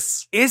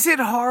this? Is it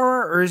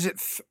horror or is it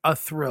a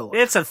thriller?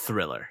 It's a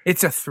thriller.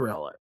 It's a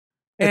thriller.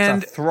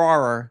 It's a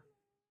thrower.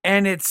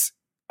 And it's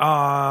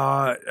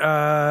well,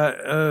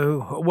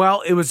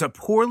 it was a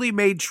poorly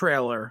made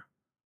trailer.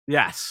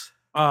 Yes.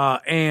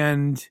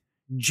 And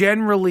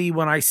generally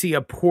when I see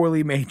a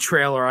poorly made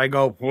trailer, I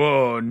go,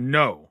 whoa,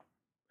 no.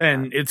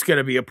 And it's going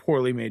to be a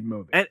poorly made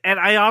movie. And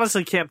I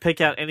honestly can't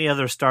pick out any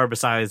other star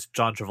besides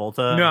John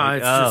Travolta. No,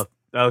 it's just...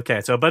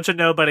 Okay, so a bunch of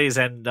nobodies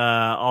and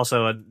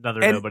also another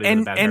nobody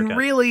with a bad haircut. And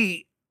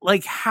really,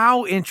 like,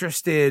 how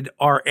interested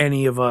are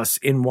any of us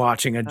in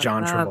watching a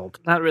John Travolta?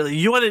 Not really.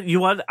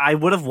 I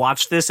would have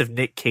watched this if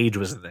Nick Cage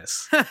was in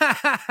this.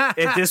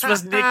 If this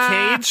was Nick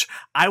Cage,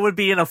 I would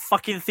be in a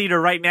fucking theater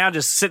right now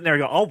just sitting there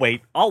going, I'll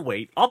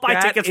wait. I'll buy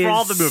tickets for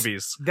all the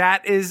movies.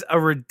 That is a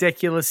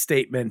ridiculous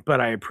statement, but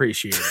I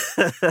appreciate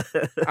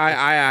it.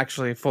 I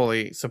actually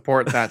fully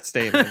support that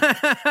statement.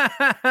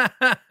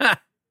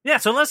 Yeah,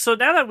 so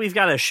now that we've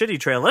got a shitty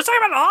trailer, let's talk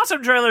about an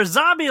awesome trailer,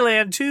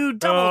 Zombieland 2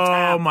 Double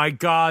Tap. Oh my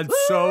God,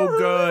 so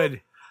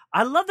good.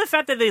 I love the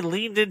fact that they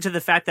leaned into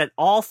the fact that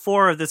all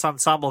four of this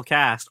ensemble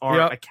cast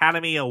are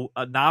Academy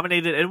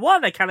nominated and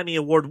one Academy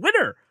Award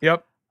winner.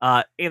 Yep.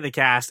 In the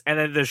cast, and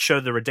then just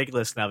showed the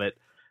ridiculousness of it.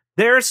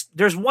 There's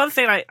one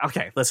thing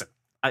listen,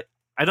 I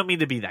don't mean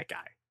to be that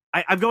guy.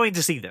 I'm going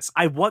to see this.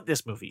 I want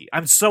this movie.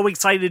 I'm so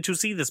excited to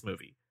see this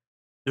movie.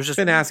 There's just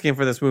been asking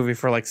for this movie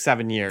for like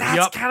 7 years.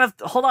 That's kind of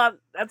my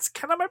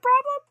problem.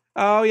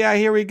 Oh yeah,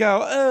 here we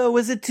go. Oh,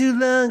 was it too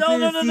long?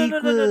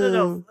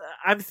 No.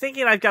 I'm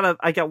thinking I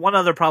got one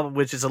other problem,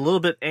 which is a little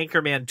bit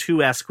Anchorman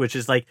 2-esque, which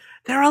is like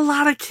there are a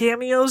lot of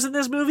cameos in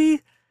this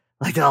movie.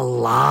 Like a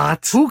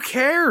lot. Who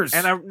cares?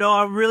 And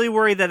I'm really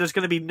worried that there's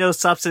going to be no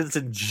substance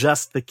in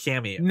just the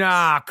cameo.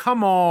 Nah,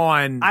 come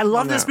on. I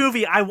love this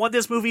movie. I want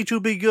this movie to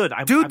be good.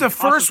 The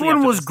first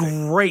one was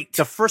great.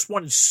 The first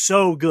one is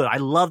so good. I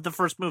love the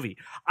first movie.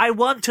 I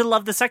want to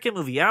love the second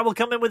movie. And I will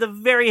come in with a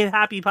very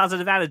happy,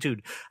 positive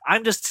attitude.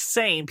 I'm just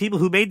saying, people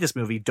who made this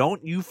movie,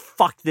 don't you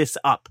fuck this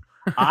up.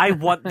 I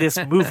want this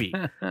movie.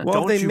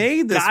 Well, if they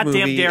made this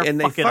movie and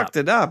they fucked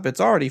it up, it's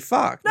already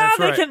fucked. No,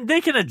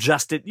 they can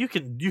adjust it. You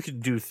can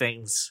do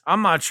things.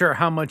 I'm not sure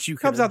how much you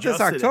can comes out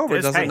this October,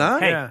 does it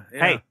not?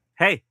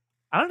 Hey,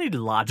 I don't need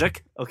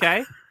logic,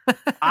 okay?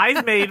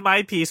 I've made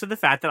my peace with the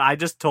fact that I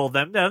just told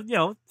them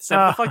to,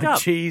 set the fuck up.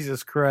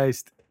 Jesus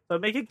Christ. So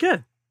make it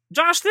good.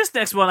 Josh, this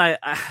next one,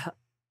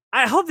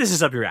 I hope this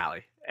is up your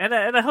alley. And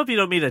I hope you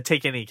don't mean to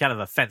take any kind of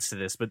offense to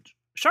this, but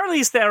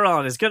Charlize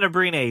Theron is going to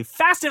bring a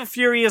Fast and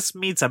Furious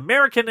meets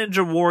American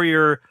Ninja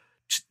Warrior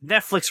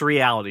Netflix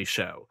reality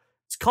show.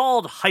 It's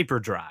called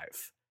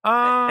Hyperdrive.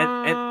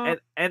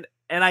 And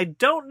I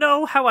don't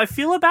know how I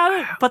feel about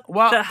it, but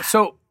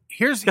so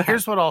here's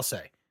what I'll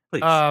say.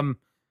 Please.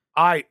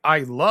 I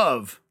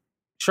love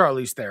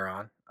Charlize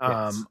Theron.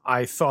 Yes.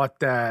 I thought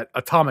that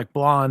Atomic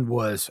Blonde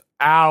was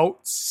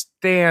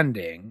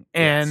outstanding,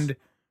 and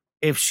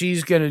if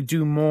she's going to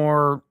do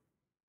more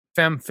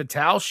femme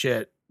fatale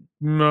shit,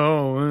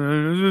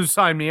 no,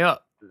 sign me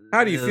up.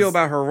 How do you feel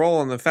about her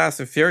role in the Fast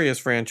and Furious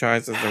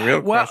franchise? Is the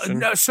real question.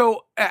 No,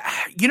 so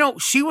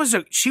she was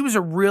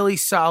a really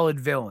solid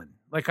villain.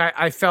 Like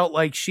I felt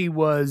like she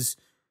was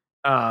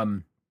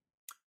compelling,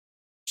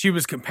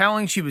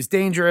 she was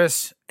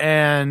dangerous,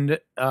 and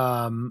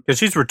because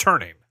she's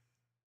returning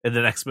in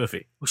the next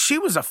movie. She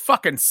was a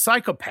fucking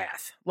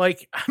psychopath.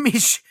 Like, I mean,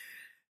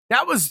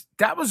 that was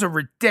a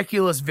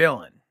ridiculous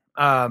villain.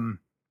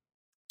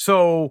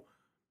 So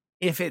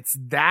if it's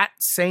that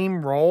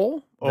same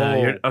role,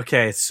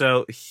 okay.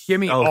 So give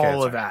me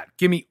all of that.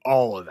 Give me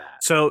all of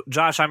that. So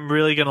Josh, I'm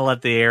really gonna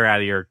let the air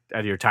out of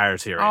your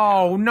tires here.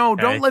 Right now,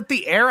 Don't let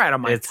the air out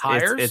of my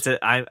tires.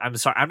 I'm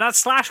sorry. I'm not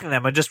slashing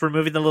them. I'm just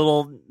removing the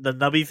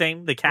nubby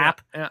thing, the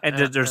cap, and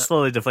they're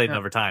slowly deflating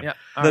over time. Yeah.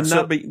 The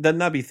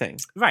nubby thing.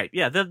 Right.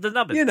 Yeah. The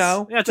nubbins.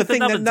 I took the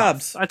thing that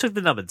nubs. I took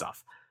the nubbins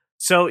off.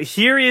 So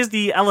here is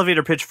the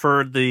elevator pitch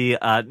for the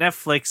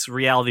Netflix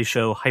reality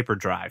show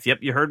Hyperdrive. Yep,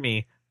 you heard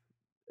me.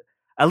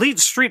 Elite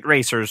street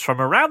racers from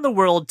around the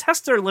world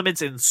test their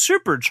limits in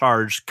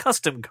supercharged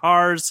custom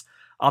cars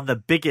on the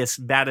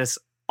biggest, baddest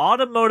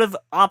automotive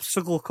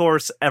obstacle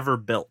course ever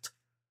built.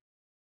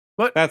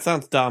 What? That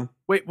sounds dumb.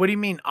 Wait, what do you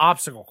mean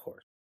obstacle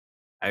course?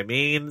 I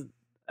mean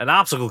an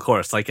obstacle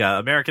course, like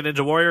American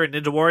Ninja Warrior and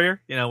Ninja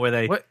Warrior, where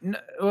they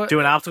do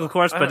an obstacle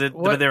course, but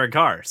they're in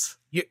cars.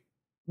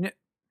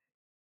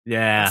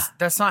 Yeah.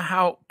 That's not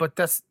how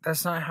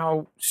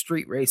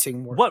street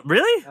racing works. What,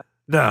 really?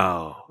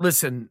 No.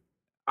 Listen,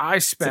 I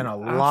spent a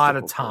lot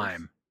of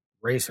time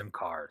racing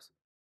cars.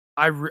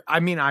 I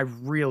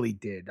really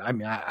did. I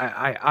mean,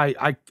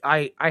 I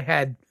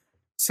had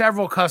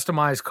several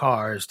customized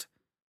cars.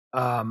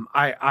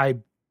 I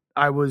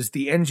was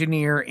the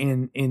engineer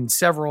in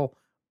several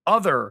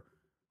other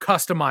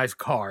customized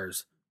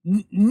cars.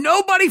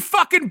 Nobody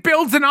fucking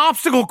builds an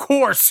obstacle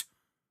course.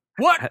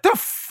 What the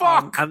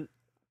fuck?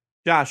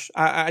 Josh,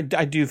 I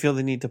do feel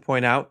the need to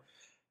point out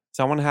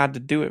someone had to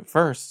do it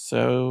first.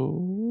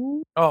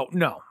 So, oh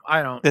no,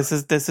 I don't. This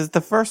is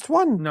the first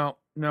one. No.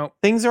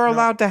 Things are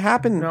allowed to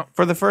happen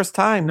for the first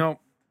time. No.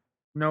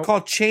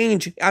 Called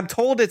change. I'm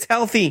told it's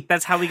healthy.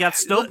 That's how we got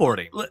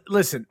snowboarding.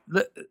 Listen,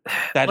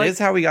 That is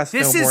how we got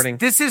snowboarding.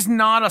 This is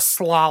not a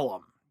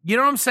slalom. You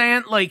know what I'm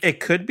saying? Like It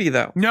could be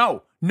though.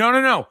 No.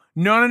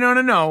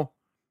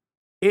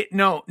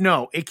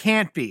 It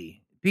can't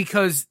be,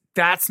 because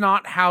that's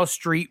not how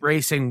street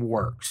racing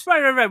works.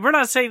 Right. We're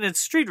not saying it's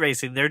street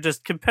racing. They're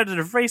just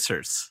competitive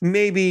racers.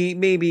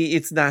 Maybe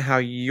it's not how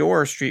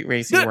your street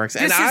racing works.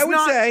 And I would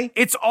say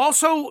it's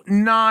also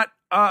not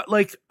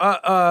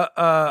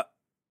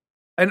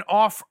an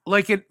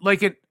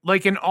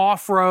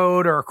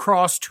off-road or a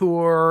cross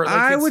tour.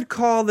 I would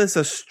call this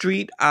a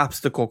street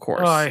obstacle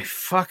course.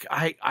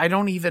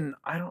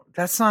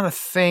 That's not a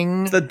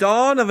thing. It's the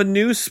dawn of a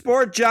new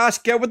sport, Josh.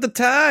 Get with the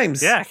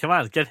times. Yeah, come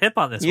on, get hip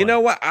on this. You know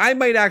what? I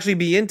might actually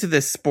be into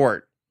this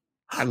sport.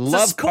 I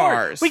love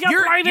cars. We got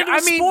right into the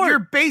sport.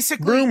 You're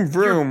basically vroom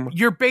vroom.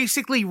 You're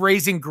basically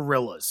raising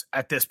gorillas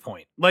at this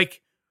point.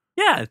 Like,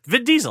 yeah,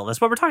 Vin Diesel. That's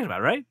what we're talking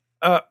about, right?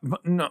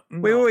 No.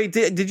 Wait.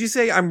 Did you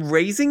say I'm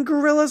raising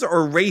gorillas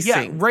or racing?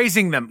 Yeah,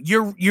 raising them.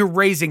 You're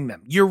raising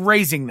them. You're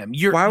raising them.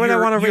 Why would I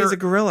want to raise a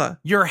gorilla?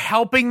 You're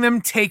helping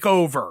them take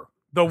over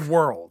the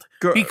world.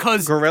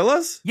 Because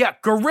gorillas? Yeah,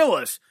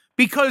 gorillas.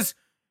 Because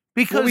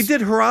well, we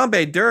did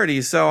Harambe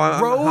dirty, so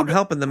I'm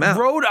helping them out.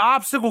 Road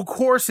obstacle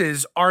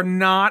courses are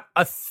not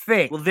a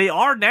thing. Well, they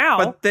are now.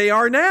 But they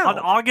are now. On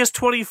August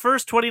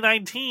 21st,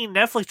 2019,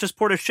 Netflix just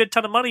poured a shit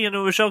ton of money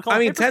into a show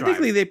called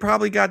technically, they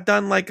probably got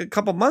done like a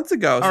couple months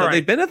ago, so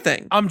they've been a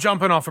thing. I'm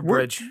jumping off a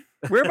bridge.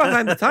 We're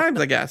behind the times,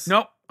 I guess.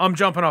 Nope, I'm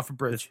jumping off a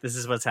bridge. This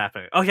is what's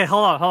happening. Okay,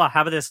 hold on.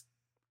 How about this?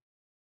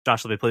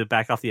 Josh, let me play it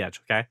back off the edge,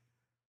 okay?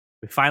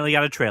 We finally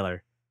got a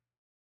trailer.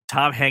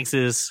 Tom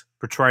Hanks's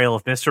portrayal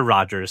of Mr.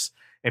 Rogers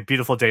and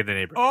Beautiful Day in the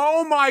Neighborhood.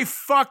 Oh my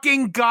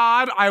fucking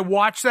God. I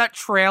watched that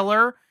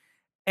trailer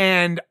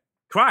and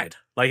cried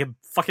like a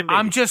fucking baby.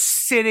 I'm just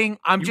sitting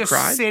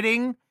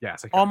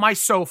yes, on my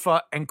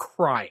sofa and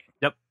crying.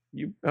 Yep.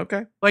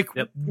 Okay. Like,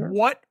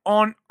 what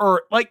on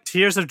earth? Like,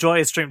 tears of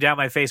joy streamed down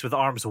my face with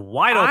arms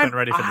wide open,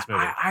 ready for this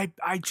movie.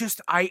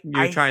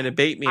 You're trying to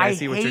bait me. I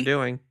see what you're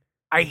doing.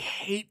 I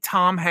hate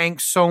Tom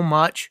Hanks so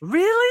much.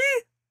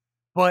 Really?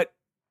 But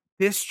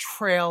this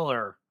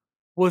trailer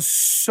was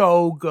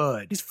so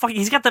good.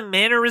 He's got the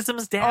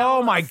mannerisms down.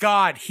 Oh my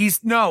God. He's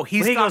got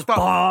goes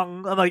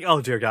bong. I'm like,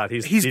 oh dear God.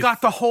 He's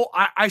got the whole,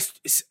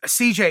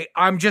 CJ,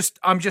 I'm just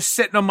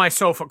sitting on my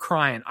sofa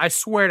crying. I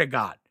swear to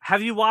God.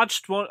 Have you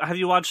watched Won't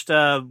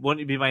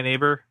You Be My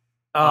Neighbor?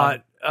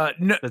 The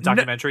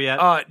documentary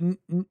yet?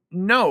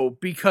 No,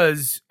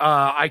 because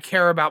I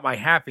care about my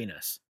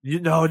happiness.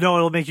 No,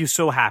 it'll make you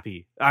so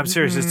happy. I'm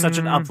serious. It's such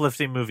an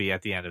uplifting movie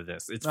at the end of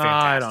this. It's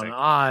fantastic.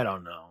 I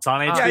don't know. It's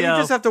on HBO. Yeah, you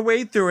just have to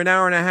wade through an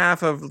hour and a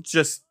half of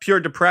just pure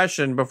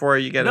depression before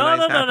you get a nice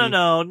happy.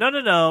 No.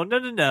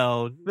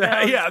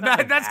 Yeah,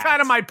 that's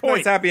kind of my point.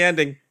 Nice happy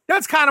ending.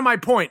 That's kind of my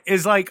point.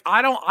 Is like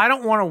I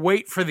don't want to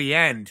wait for the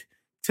end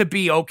to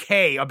be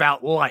okay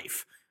about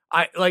life.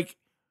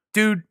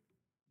 Dude,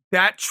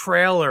 that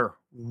trailer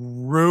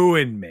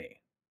ruined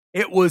me.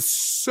 It was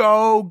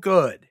so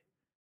good.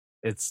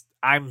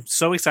 I'm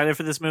so excited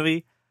for this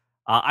movie.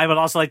 I would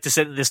also like to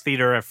sit in this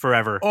theater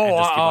forever. And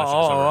just keep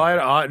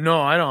watching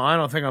no, I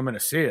don't think I'm going to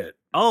see it.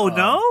 Oh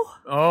no!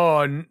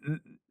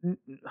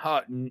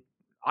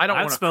 I don't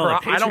want to cry.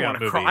 I don't want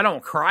to cry. I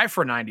don't cry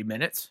for 90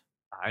 minutes.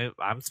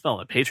 I'm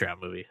smelling a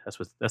Patreon movie. That's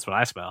what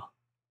I smell.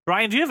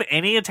 Brian, do you have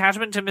any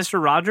attachment to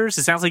Mr. Rogers?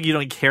 It sounds like you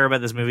don't care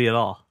about this movie at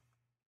all.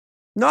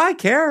 No, I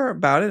care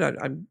about it.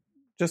 I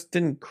just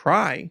didn't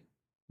cry.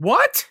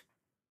 What?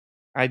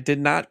 I did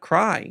not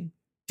cry.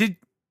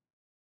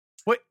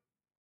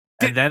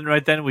 And then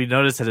right then we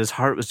noticed that his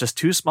heart was just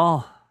too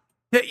small.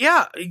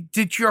 Yeah.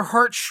 Did your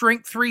heart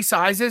shrink 3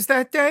 sizes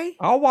that day?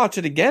 I'll watch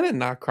it again and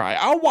not cry.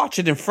 I'll watch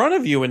it in front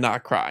of you and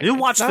not cry. You'll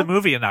watch the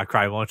movie and not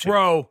cry, won't you?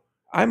 Bro.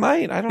 I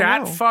might. I don't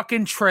know. That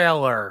fucking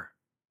trailer.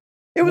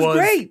 It was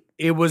great.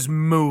 It was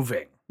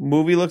moving.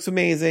 Movie looks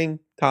amazing.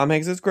 Tom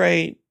Hanks is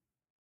great.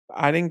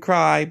 I didn't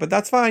cry, but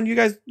that's fine. You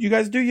guys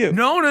do you.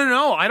 No.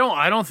 I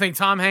don't think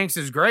Tom Hanks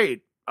is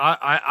great.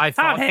 I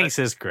Tom Hanks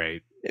is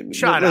great.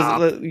 Shut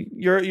up.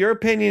 Your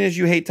opinion is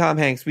you hate Tom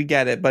Hanks. We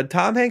get it, but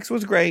Tom Hanks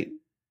was great.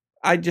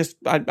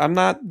 I'm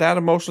not that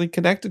emotionally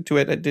connected to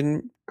it. I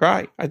didn't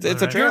cry. It's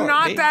a trailer. You're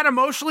not that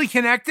emotionally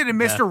connected to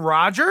Mr.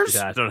 Rogers?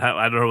 Yeah, I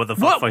don't know what the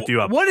fuck fucked you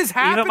up. What is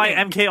happening? Even my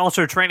MK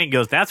Ultra training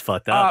goes, that's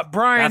fucked up.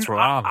 Brian, that's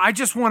wrong. I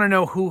just want to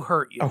know who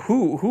hurt you.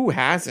 Who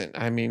hasn't?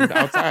 I mean,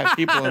 outside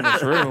people in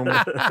this room.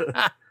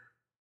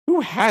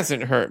 Who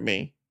hasn't hurt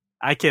me?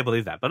 I can't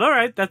believe that. But all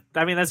right,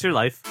 that's your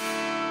life.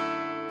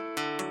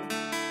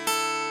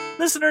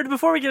 Listener,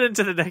 before we get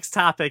into the next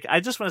topic, I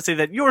just want to say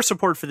that your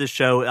support for this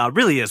show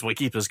really is what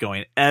keeps us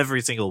going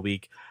every single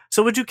week.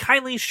 So would you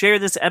kindly share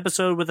this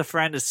episode with a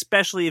friend,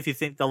 especially if you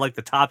think they'll like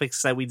the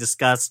topics that we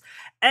discuss?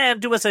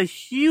 And do us a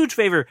huge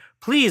favor,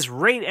 please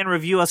rate and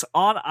review us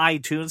on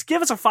iTunes.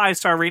 Give us a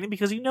 5-star rating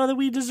because you know that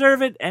we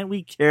deserve it and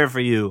we care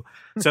for you.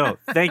 So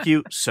thank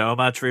you so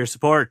much for your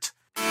support.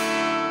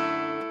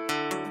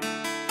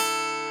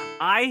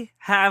 I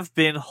have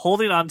been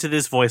holding on to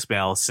this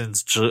voicemail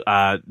since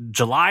July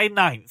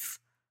 9th.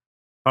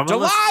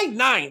 July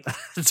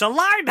 9th.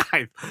 July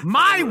 9th.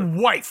 My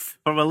wife.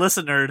 From a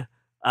listener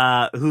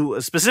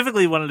who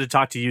specifically wanted to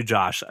talk to you,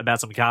 Josh,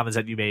 about some comments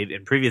that you made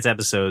in previous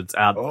episodes.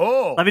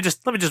 Let me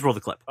just roll the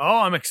clip. Oh,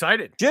 I'm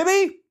excited.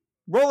 Jimmy,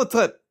 roll the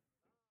clip.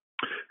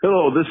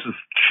 Hello, this is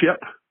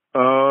Chip.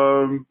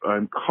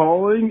 I'm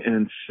calling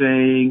and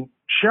saying,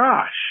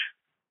 Josh,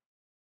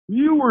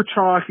 you were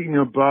talking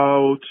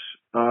about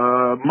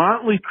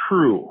Motley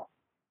Crue,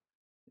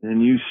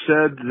 and you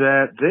said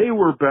that they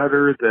were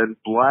better than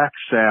Black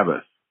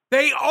Sabbath.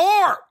 They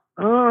are.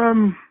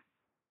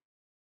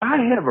 I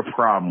have a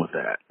problem with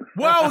that.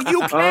 Well,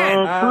 you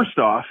can. First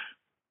off,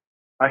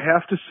 I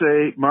have to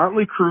say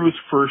Motley Crue's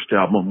first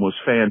album was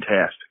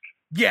fantastic.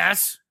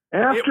 Yes.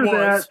 After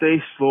that,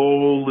 they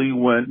slowly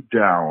went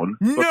down,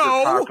 but their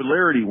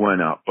popularity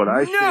went up. But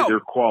I say their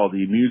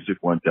quality of music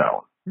went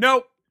down.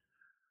 Nope.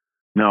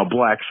 Now,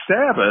 Black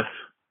Sabbath,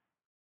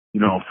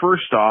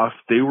 first off,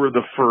 they were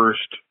the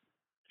first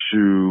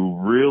to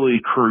really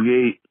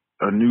create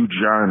a new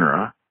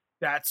genre.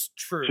 That's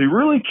true. So you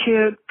really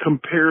can't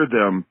compare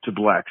them to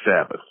Black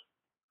Sabbath.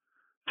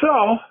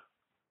 So,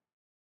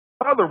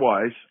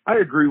 otherwise, I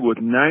agree with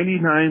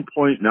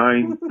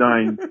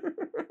 99.99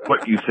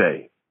 what you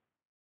say.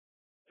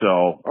 So,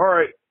 all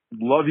right.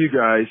 Love you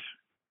guys.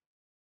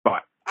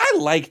 Bye. I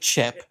like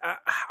Chip.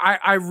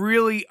 I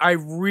really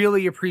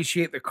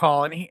appreciate the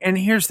call. And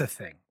here's the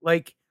thing.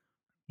 Like,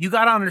 you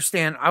got to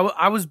understand,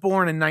 I was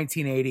born in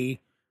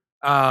 1980.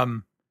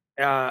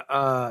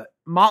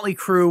 Motley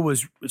Crue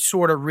was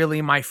sort of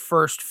really my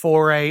first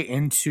foray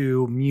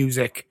into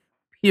music,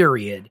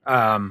 period.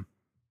 I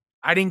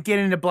didn't get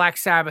into Black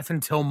Sabbath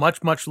until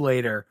much, much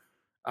later.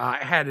 I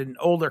had an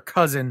older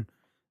cousin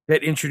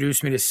that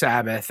introduced me to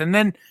Sabbath. And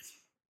then,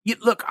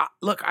 look,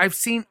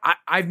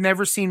 I've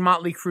never seen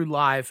Motley Crue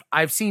live.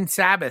 I've seen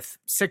Sabbath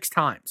 6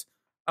 times.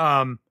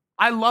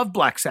 I love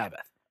Black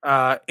Sabbath.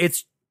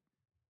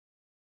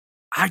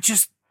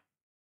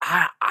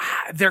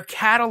 Their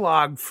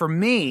catalog for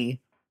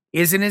me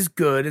isn't as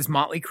good as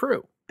Motley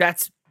Crue.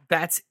 That's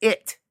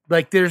it.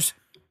 Like it's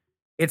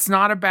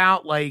not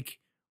about like,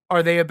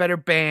 are they a better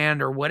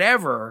band or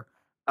whatever?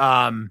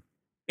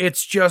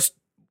 It's just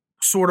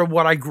sort of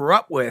what I grew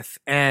up with.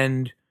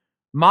 And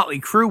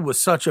Motley Crue was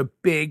such a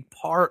big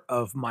part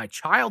of my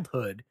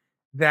childhood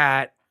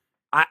that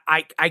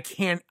I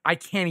can't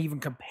even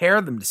compare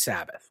them to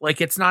Sabbath.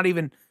 Like it's not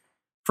even,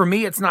 for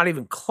me, it's not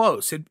even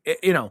close.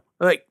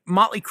 Like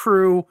Motley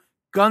Crue,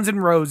 Guns N'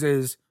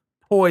 Roses,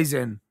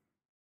 Poison,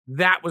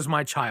 that was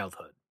my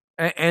childhood.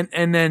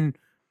 And then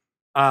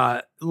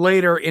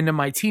later into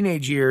my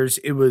teenage years,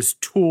 it was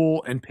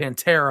Tool and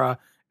Pantera.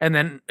 And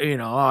then,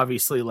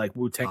 obviously like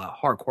Wu-Tang,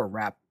 hardcore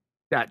rap,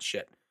 that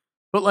shit.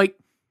 But like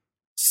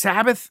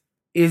Sabbath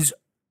is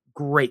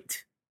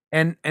great.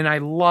 And I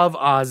love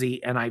Ozzy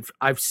and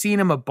I've seen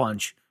him a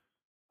bunch.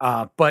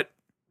 But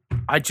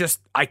I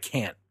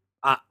can't.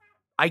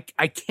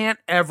 I can't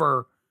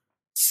ever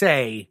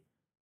say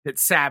that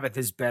Sabbath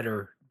is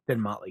better than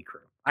Motley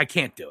Crue. I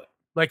can't do it.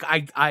 Like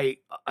I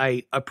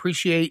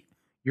appreciate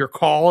your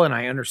call and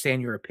I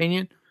understand your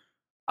opinion.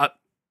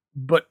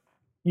 But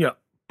no.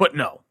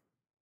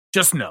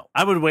 Just no.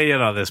 I would weigh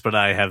in on this, but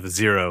I have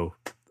zero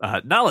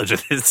knowledge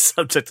of this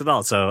subject at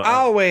all. So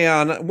I'll weigh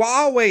in.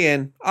 I'll weigh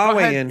in.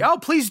 Oh,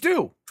 please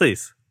do.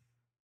 Please.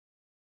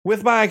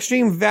 With my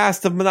extreme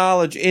vast of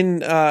knowledge in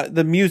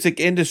the music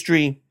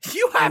industry,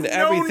 you have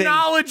no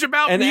knowledge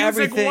about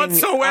music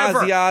whatsoever.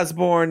 Ozzy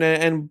Osbourne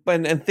and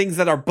things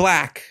that are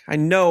black. I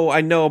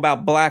know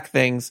about black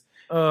things.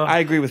 I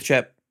agree with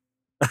Chip.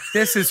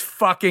 This is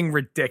fucking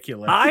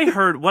ridiculous.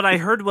 What I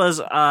heard was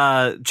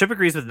Chip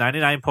agrees with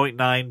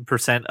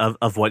 99.9%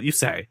 of what you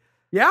say.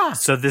 Yeah.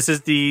 So this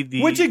is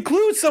the which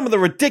includes some of the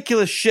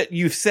ridiculous shit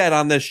you've said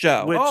on this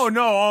show.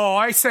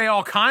 I say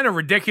all kind of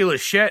ridiculous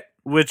shit.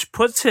 Which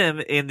puts him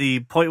in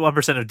the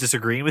 0.1% of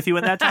disagreeing with you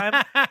in that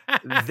time.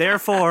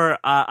 Therefore,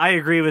 I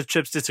agree with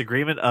Chip's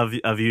disagreement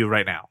of you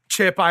right now.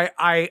 Chip,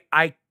 I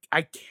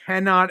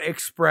cannot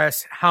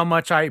express how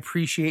much I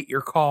appreciate your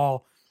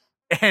call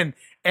and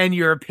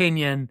your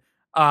opinion.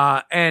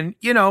 I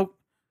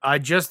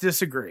just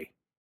disagree.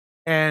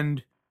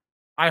 And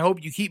I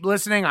hope you keep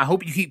listening. I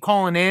hope you keep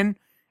calling in.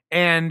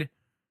 And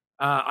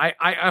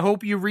I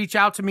hope you reach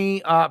out to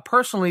me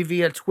personally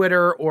via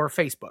Twitter or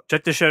Facebook.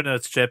 Check the show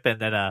notes, Chip,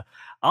 and then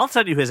I'll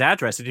send you his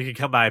address, and you can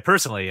come by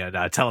personally and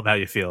tell him how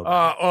you feel.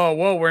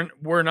 Well,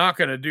 we're not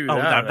going to do that.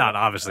 I'm not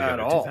obviously going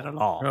to do that at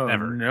all. Oh,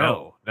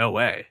 Never. No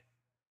way.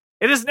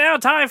 It is now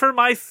time for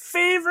my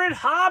favorite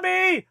hobby.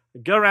 I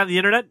go around the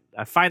internet,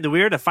 I find the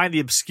weird, I find the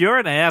obscure,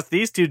 and I ask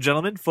these two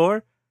gentlemen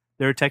for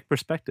their tech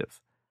perspective.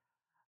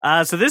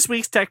 So this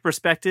week's tech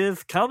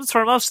perspective comes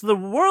from us, the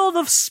world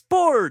of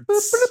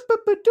sports.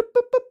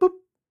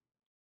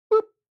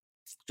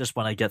 Just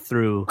want to get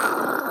through.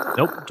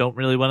 Nope, don't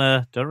really want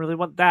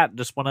that.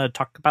 Just want to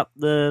talk about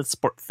the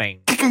sport thing.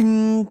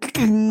 Oh,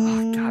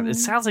 God, it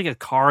sounds like a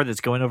car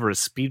that's going over a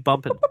speed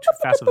bump at too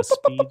fast of a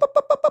speed.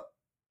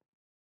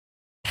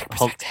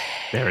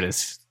 There it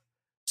is.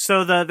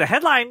 So the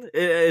headline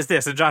is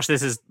this, and Josh,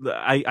 this is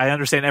I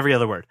understand every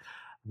other word.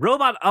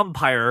 Robot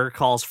umpire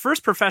calls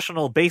first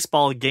professional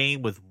baseball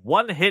game with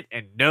one hit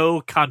and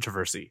no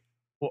controversy.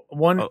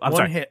 One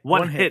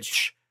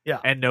hitch. Yeah,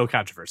 and no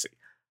controversy.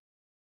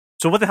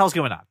 So what the hell's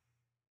going on?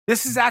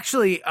 This is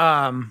actually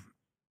a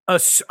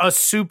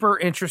super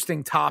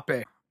interesting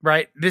topic,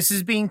 right? This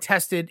is being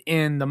tested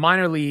in the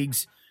minor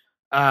leagues.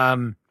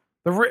 The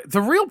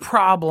real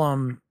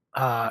problem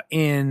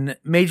in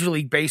Major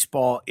League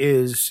Baseball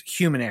is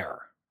human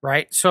error,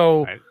 right?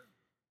 So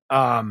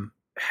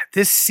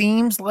this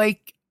seems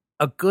like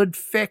a good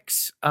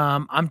fix.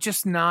 I'm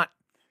just not.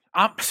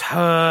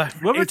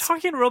 When we're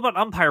talking robot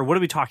umpire, what are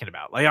we talking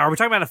about? Like, are we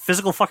talking about a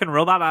physical fucking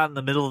robot out in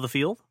the middle of the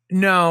field?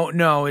 No,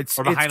 it's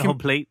or behind home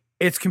plate.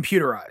 It's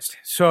computerized,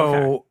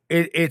 so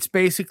it's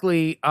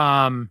basically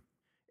a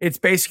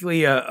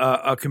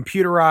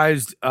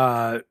computerized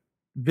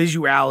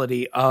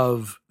visuality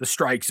of the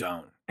strike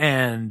zone,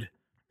 and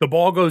the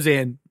ball goes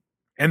in,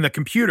 and the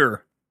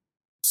computer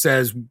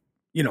says,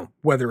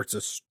 whether it's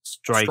a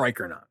strike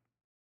or not.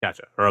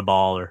 Gotcha, or a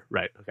ball, or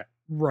right. Okay,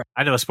 right.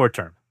 I know a sport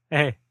term.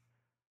 Hey.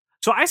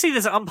 So I see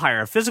this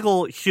umpire, a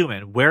physical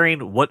human,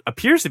 wearing what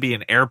appears to be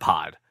an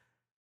AirPod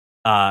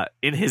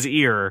in his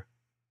ear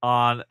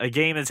on a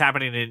game that's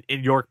happening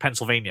in York,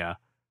 Pennsylvania.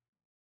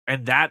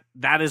 And that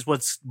is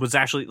what's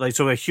actually like.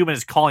 So a human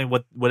is calling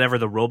whatever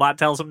the robot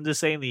tells him to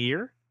say in the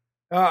ear?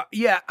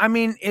 Yeah, I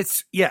mean,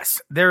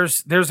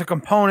 there's a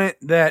component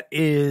that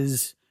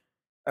is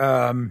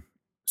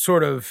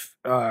sort of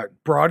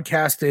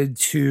broadcasted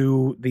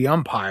to the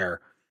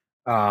umpire.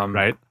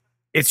 Right.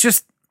 It's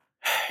just...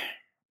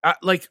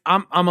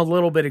 I'm a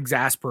little bit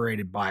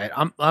exasperated by it.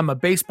 I'm a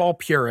baseball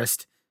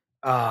purist.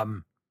 I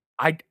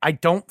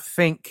don't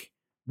think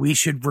we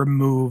should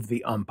remove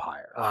the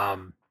umpire.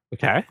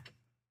 Okay.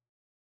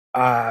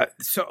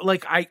 So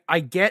I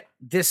get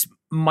this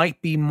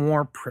might be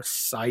more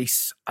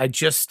precise.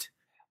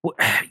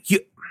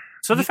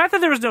 So the fact that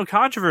there was no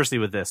controversy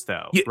with this,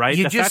 though, right?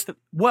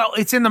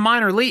 It's in the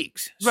minor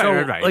leagues,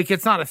 right. Like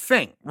it's not a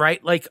thing,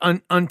 right? Like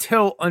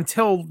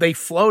until they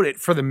float it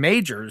for the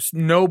majors,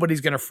 nobody's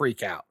gonna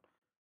freak out,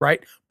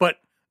 right? But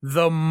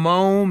the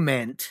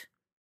moment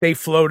they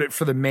float it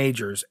for the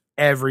majors,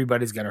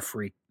 everybody's gonna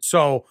freak.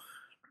 So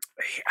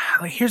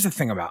here's the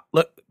thing about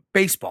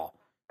baseball.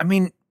 I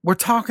mean, we're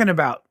talking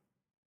about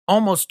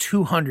almost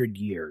 200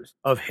 years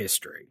of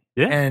history,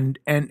 and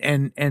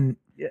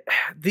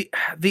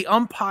the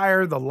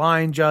umpire, the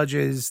line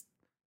judges,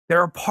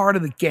 they're a part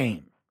of the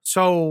game.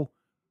 So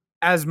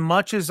as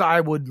much as I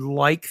would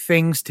like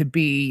things to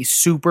be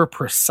super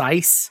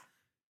precise,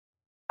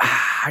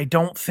 I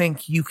don't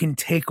think you can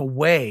take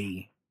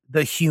away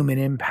the human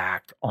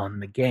impact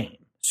on the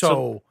game.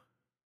 So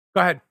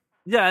go ahead.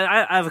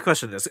 Yeah, I have a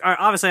question to this.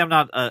 Obviously, I'm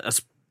not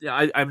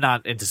I'm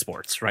not into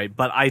sports, right?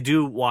 But I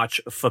do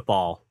watch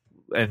football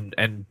and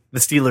the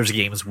Steelers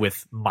games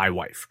with my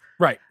wife.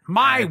 Right.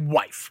 My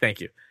wife.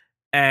 Thank you.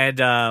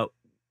 And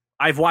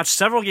I've watched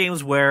several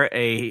games where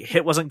a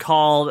hit wasn't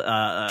called.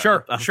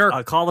 Sure.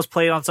 A call was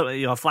played on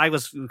someone, a flag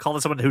was called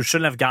on someone who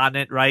shouldn't have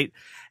gotten it, right?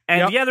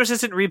 And there's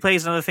instant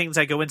replays and other things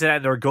that go into that,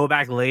 and they'll go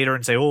back later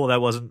and say, oh,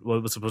 that wasn't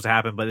what was supposed to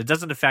happen, but it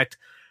doesn't affect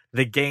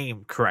the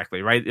game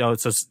correctly, right?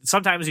 So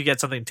sometimes you get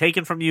something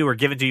taken from you or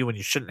given to you when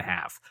you shouldn't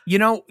have. Do you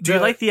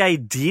like the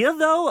idea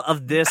though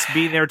of this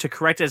being there to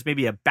correct it as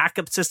maybe a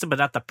backup system, but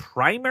not the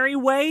primary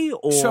way?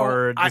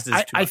 Or I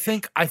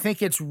think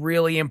it's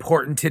really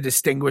important to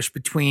distinguish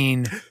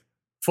between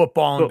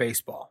football and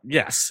baseball.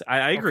 Yes,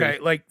 I agree. Okay,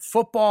 like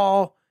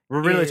football,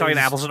 we're really talking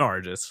apples and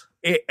oranges.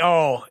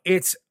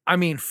 It's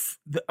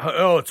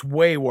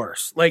way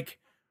worse. Like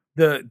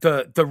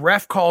the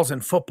ref calls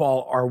in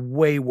football are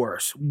way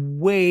worse,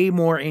 way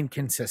more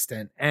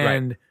inconsistent.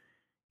 And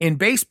in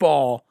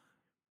baseball,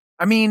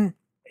 I mean,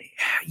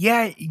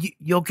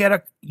 you'll get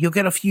a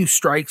few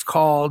strikes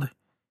called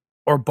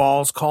or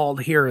balls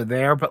called here or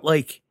there, but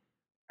like,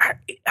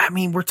 I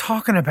mean, we're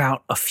talking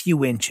about a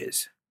few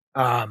inches.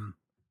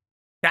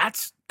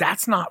 That's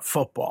not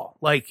football.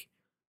 Like,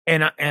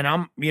 and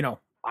I'm,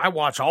 I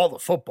watch all the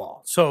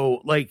football. So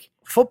like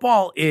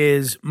football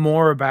is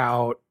more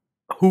about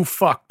who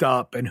fucked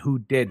up and who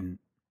didn't.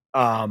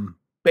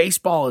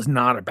 Baseball is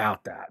not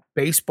about that.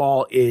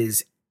 Baseball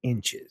is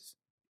inches.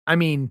 I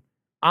mean,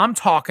 I'm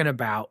talking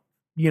about,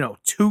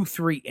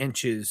 2-3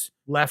 inches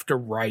left or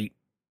right,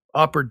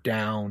 up or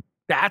down.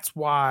 That's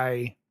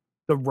why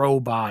the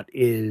robot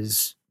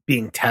is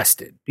being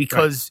tested,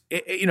 because,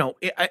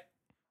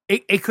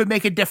 it could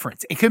make a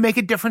difference. It could make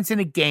a difference in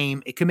a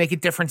game. It could make a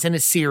difference in a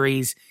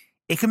series.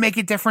 It could make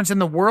a difference in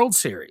the World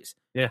Series.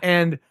 Yeah.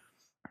 And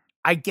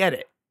I get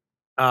it.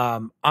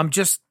 I'm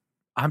just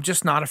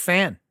not a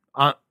fan.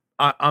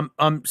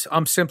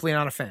 I'm simply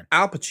not a fan.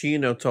 Al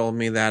Pacino told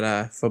me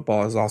that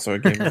football is also a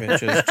game of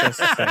inches. Just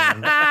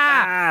saying.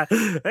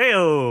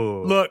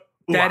 Hey-o. Look,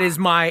 that is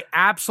my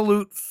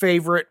absolute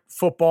favorite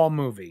football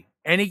movie.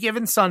 Any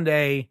Given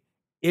Sunday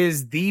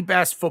is the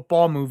best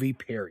football movie,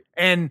 period.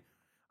 And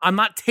I'm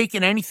not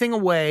taking anything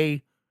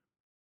away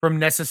from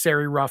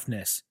Necessary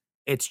Roughness.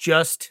 It's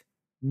just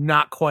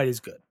not quite as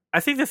good. I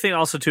think the thing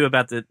also too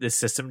about this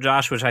system,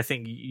 Josh, which I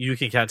think you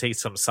can kind of take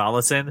some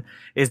solace in,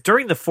 is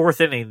during the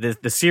fourth inning,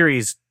 the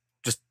series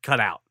just cut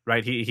out.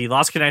 Right, he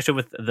lost connection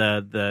with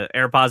the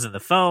AirPods and the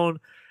phone,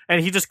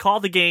 and he just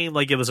called the game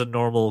like it was a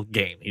normal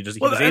game. He was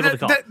able to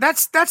call.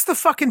 That's the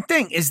fucking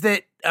thing, is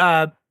that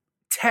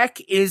tech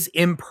is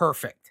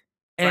imperfect,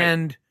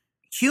 and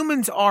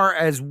humans are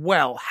as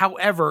well.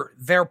 However,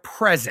 they're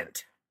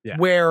present. Yeah.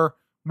 Where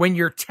when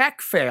your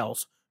tech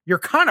fails, you're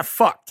kind of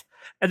fucked.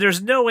 And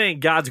there's no way in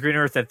God's green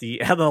earth that the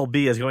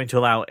MLB is going to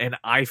allow an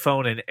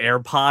iPhone and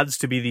AirPods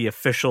to be the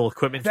official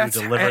equipment to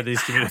deliver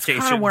these communications.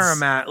 That's kind of where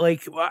I'm at.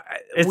 Like,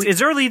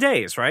 it's early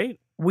days, right?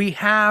 We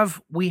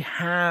have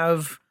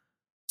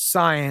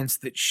science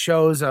that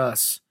shows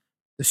us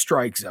the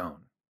strike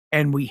zone,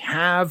 and we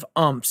have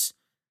umps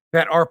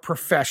that are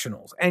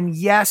professionals. And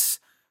yes,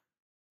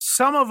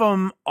 some of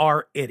them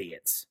are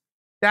idiots.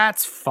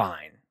 That's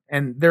fine.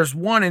 And there's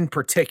one in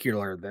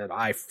particular that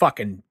I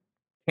fucking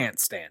can't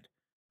stand.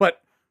 But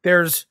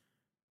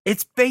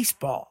it's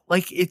baseball.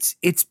 Like,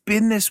 it's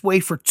been this way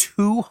for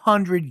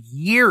 200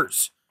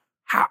 years.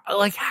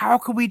 How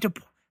could we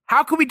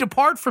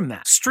depart from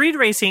that? Street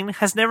racing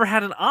has never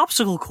had an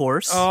obstacle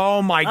course.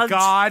 Oh my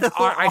God.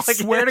 I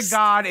swear to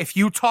God, if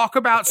you talk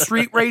about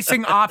street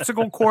racing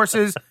obstacle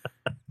courses,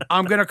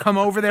 I'm going to come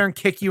over there and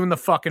kick you in the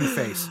fucking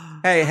face.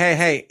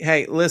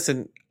 Hey,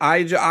 listen,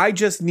 I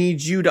just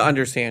need you to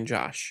understand,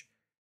 Josh,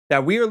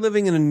 that we are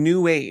living in a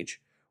new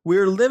age.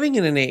 We're living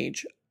in an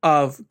age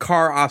of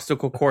car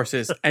obstacle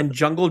courses and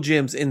jungle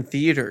gyms in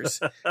theaters.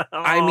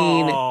 I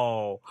mean,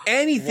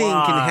 anything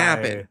can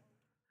happen.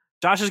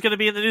 Josh is going to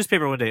be in the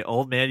newspaper one day.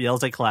 Old man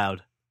yells at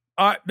cloud.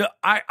 I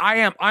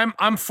am.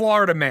 I'm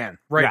Florida man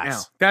now.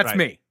 That's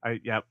me.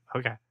 Yep.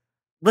 Okay.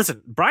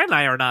 Listen, Brian and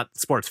I are not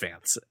sports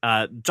fans.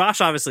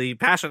 Josh, obviously,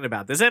 passionate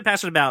about this and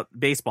passionate about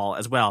baseball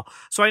as well.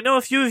 So I know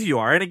a few of you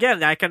are. And again,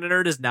 That Kind of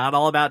Nerd is not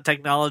all about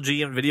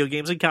technology and video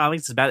games and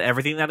comics. It's about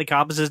everything that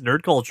encompasses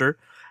nerd culture.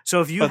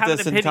 So if you have an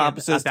opinion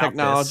about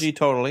technology, this,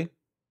 totally.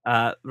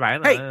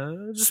 Ryan,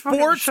 hey,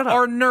 sports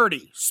are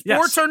nerdy.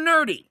 Sports are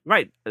nerdy.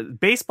 Right.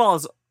 Baseball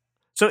is.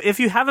 So if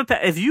you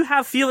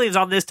have feelings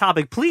on this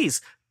topic,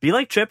 please be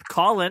like Chip,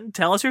 call in,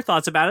 tell us your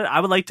thoughts about it. I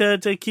would like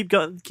to keep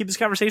this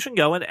conversation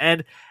going.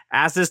 And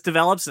as this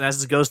develops and as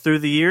this goes through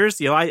the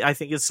years, I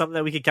think it's something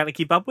that we can kind of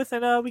keep up with,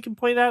 and we can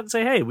point out and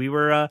say, hey, we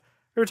were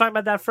talking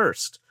about that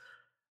first.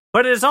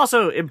 But it is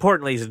also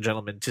important, ladies and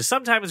gentlemen, to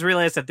sometimes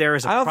realize that there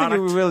is a product. I don't think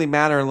it would really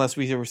matter unless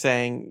we were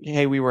saying,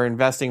 hey, we were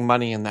investing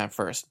money in that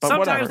first. But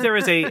sometimes whatever. there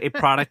is a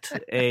product,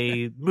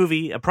 a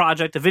movie, a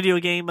project, a video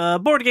game, a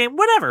board game,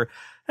 whatever.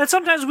 And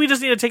sometimes we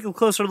just need to take a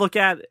closer look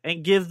at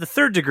and give the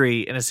third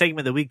degree in a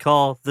segment that we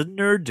call the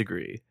nerd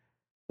degree.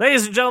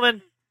 Ladies and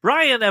gentlemen,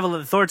 Brian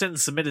Evelyn Thornton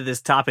submitted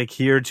this topic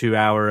here to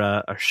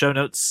our show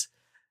notes.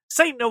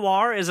 Saint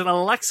Noir is an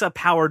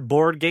Alexa-powered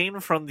board game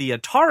from the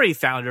Atari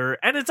founder,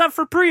 and it's up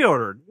for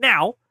pre-order.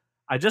 Now,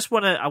 I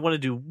want to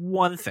do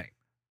one thing.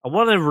 I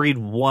want to read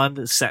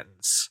one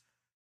sentence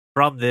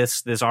from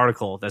this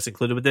article that's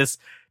included with this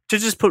to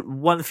just put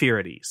one fear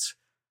at ease.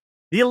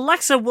 The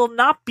Alexa will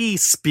not be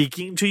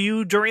speaking to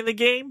you during the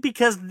game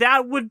because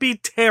that would be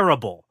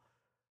terrible.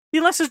 The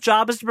Alexa's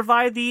job is to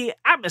provide the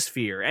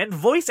atmosphere and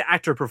voice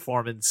actor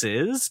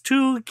performances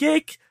to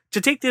take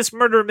this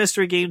murder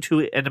mystery game to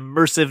an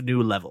immersive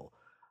new level.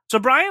 So,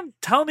 Brian,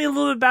 tell me a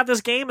little bit about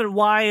this game and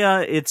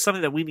why it's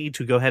something that we need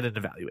to go ahead and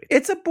evaluate.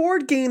 It's a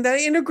board game that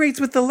integrates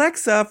with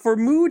Alexa for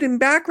mood and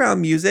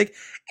background music,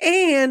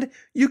 and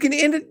you can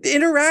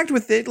interact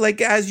with it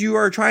like as you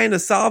are trying to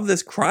solve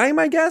this crime,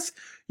 I guess.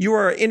 You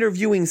are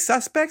interviewing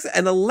suspects,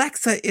 and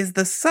Alexa is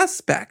the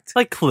suspect.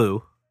 Like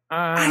Clue.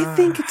 I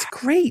think it's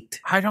great.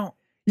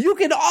 You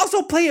can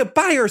also play it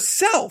by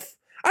yourself.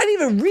 I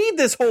didn't even read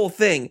this whole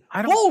thing.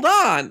 Hold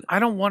on. I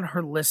don't want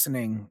her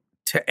listening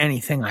to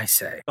anything I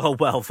say. Oh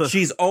well,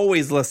 she's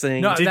always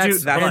listening. No,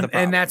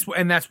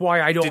 that's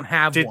why I don't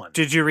have one.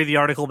 Did you read the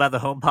article about the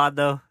HomePod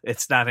though?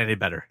 It's not any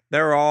better.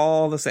 They're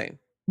all the same.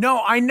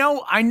 No, I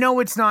know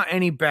it's not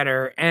any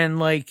better. And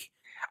like,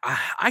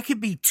 I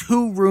could be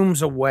 2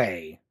 rooms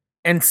away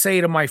and say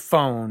to my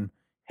phone,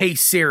 "Hey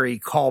Siri,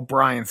 call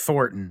Brian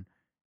Thornton."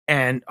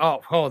 And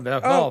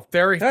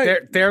there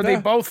they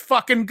both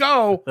fucking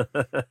go.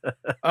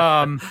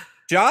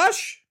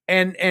 Josh?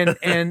 And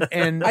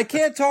I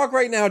can't talk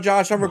right now,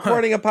 Josh. I'm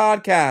recording a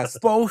podcast.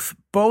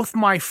 Both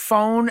my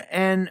phone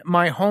and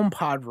my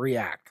HomePod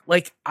react.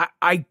 Like,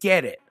 I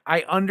get it.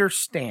 I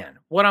understand.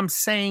 What I'm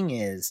saying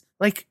is,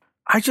 like,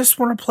 I just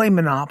want to play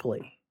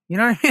Monopoly. You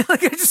know what I mean?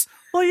 Like I just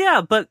Well,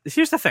 yeah, but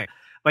here's the thing.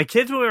 My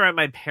kids, when we were at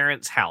my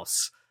parents'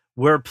 house,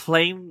 were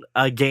playing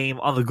a game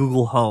on the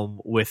Google Home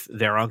with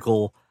their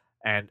uncle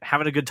and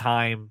having a good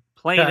time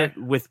playing Okay. it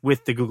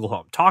with the Google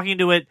Home, talking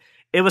to it.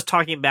 It was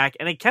talking back,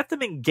 and it kept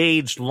them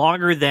engaged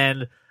longer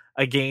than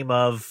a game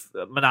of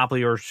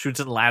Monopoly or Chutes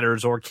and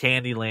Ladders or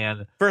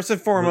Candyland. First and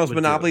foremost, Would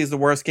do. Monopoly is the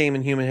worst game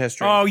in human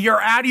history. Oh,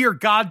 you're out of your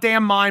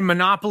goddamn mind.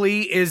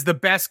 Monopoly is the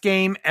best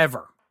game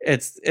ever.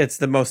 It's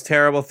the most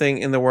terrible thing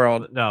in the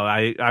world. No,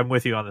 I'm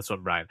with you on this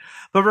one, Brian.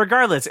 But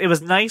regardless, it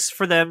was nice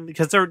for them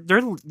because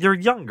they're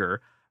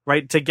younger,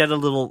 right, to get a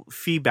little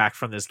feedback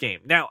from this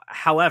game. Now,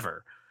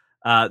 however,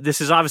 this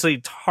is obviously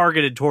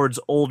targeted towards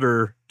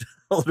older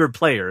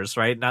players,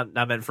 right? Not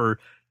meant for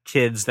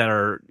kids that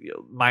are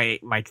my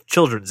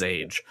children's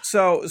age.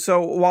 So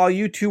while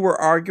you two were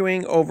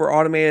arguing over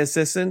automated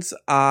assistance,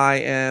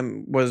 I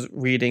was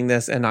reading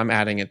this and I'm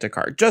adding it to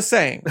cart. Just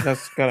saying.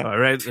 That's gonna. All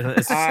right,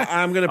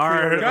 I'm gonna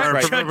pre-order this our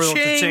right. proverbial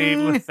Cha-ching.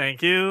 cha-ching.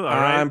 Thank you. All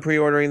right. I'm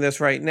pre-ordering this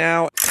right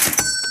now.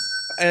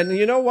 And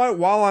you know what?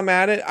 While I'm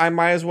at it, I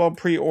might as well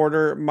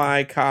pre-order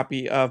my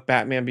copy of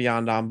Batman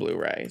Beyond on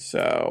Blu-ray.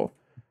 So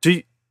Do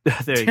you,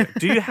 there you go.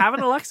 Do you have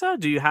an Alexa?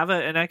 Do you have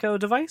an Echo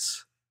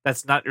device?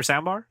 That's not your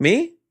soundbar?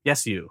 me?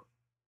 Yes, you.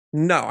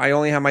 No, I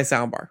only have my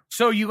soundbar.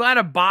 So you got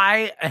to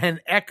buy an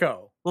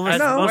Echo. Well, as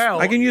listen, No, well.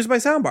 I can use my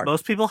soundbar.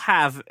 Most people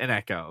have an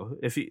Echo.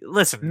 If you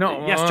listen,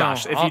 No, yes,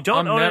 Josh. If you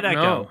don't own an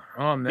Echo,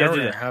 I'm you have never to do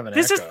gonna that. have an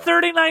This Echo. is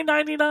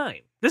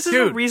 $39.99. This is a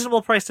Dude,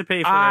 reasonable price to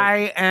pay for.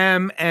 I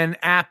am an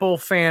Apple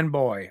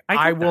fanboy. I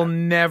get I will that.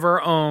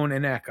 never own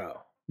an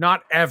Echo.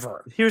 Not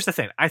ever. Here's the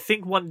thing. I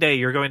think one day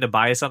you're going to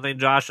buy something,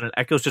 Josh, and an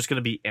Echo's just going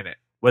to be in it,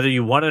 whether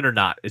you want it or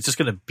not. It's just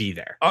going to be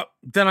there.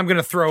 Then I'm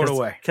gonna throw it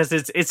away. Because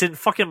it's in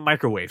fucking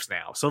microwaves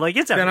now. So like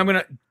it's Then I'm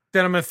everywhere.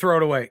 gonna throw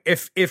it away.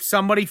 If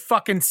somebody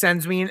fucking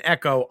sends me an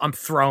Echo, I'm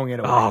throwing it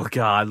away. Oh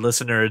God,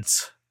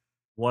 listeners,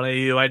 one of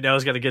you I know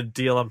is going to get a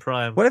deal on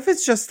Prime. What if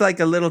it's just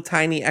like a little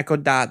tiny Echo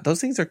Dot? Those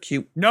things are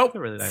cute. Nope,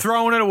 They're really nice.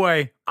 throwing it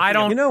away. I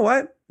don't. You know what? I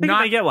think not-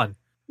 I might get one.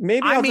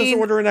 Maybe I I'll just mean,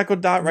 order an Echo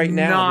Dot right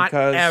now Not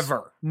because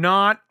ever.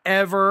 Not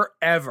ever.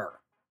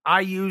 I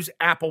use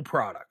Apple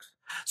products.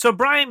 So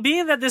Brian,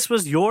 being that this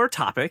was your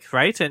topic,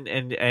 right,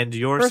 and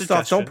your First off,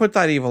 suggestion, don't put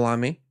that evil on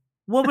me.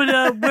 what would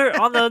we're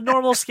on the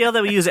normal scale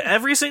that we use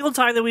every single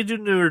time that we do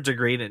Nerd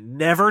Degree, and it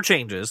never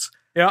changes.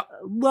 Yeah.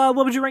 Well,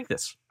 what would you rank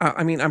this?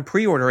 I mean, I'm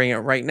pre-ordering it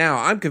right now.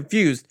 I'm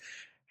confused.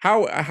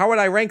 How would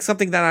I rank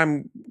something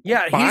that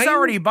Yeah, Buying? he's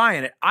already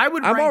buying it. I'm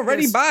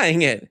already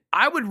buying it?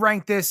 I would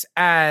rank this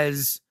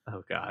as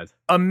Oh God.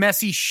 a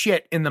messy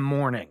shit in the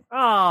morning.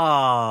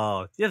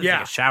 Oh, you have to Yeah.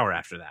 take a shower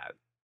after that.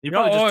 You Oh,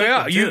 probably just took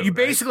yeah. one You too, you right?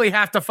 basically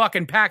have to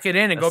fucking pack it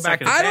in and A go back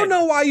to second. bed. I don't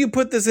know why you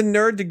put this in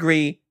Nerd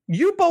Degree.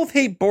 You both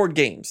hate board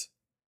games.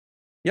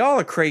 Y'all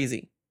are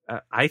crazy.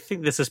 I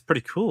think this is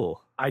pretty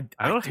cool. I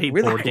don't hate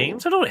really board cool.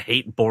 games. I don't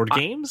hate board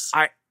games.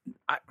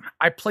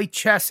 I play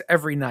chess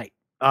every night.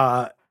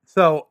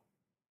 So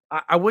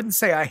I wouldn't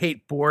say I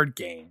hate board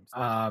games.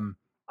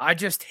 I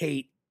just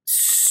hate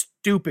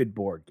stupid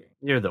board games.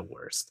 You're the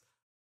worst.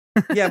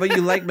 Yeah, but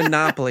you like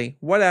Monopoly.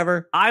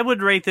 Whatever. I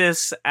would rate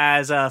this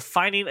as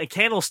finding a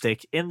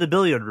candlestick in the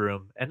billiard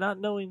room and not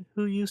knowing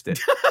who used it.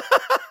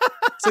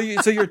 So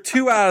you're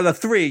 2 out of the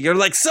 3. You're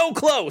like so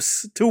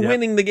close to Yep.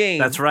 winning the game.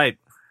 That's right.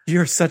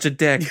 You're such a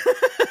dick.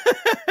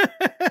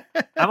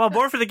 I'm on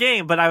board for the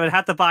game, but I would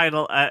have to buy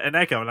an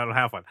Echo, and I don't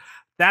have one.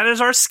 That is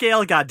our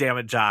scale,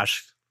 goddammit,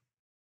 Josh.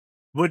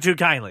 Would you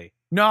kindly?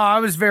 No, I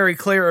was very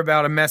clear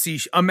about a messy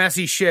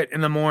shit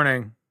in the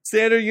morning.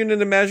 Standard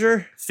unit of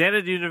measure.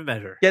 Standard unit of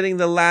measure. Getting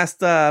the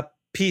last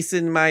piece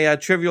in my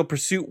Trivial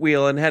Pursuit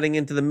wheel and heading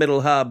into the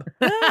middle hub.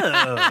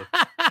 Oh.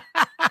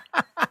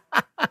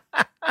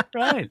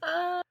 Right.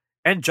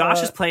 And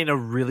Josh is playing a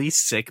really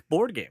sick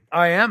board game.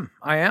 I am.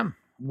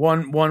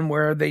 One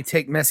where they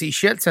take messy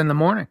shits in the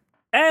morning.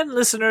 And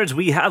listeners,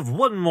 we have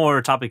one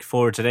more topic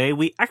for today.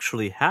 We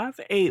actually have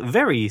a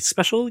very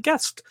special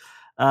guest.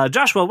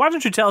 Joshua, why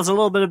don't you tell us a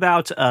little bit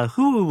about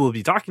who we will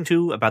be talking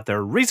to about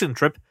their recent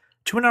trip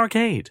to an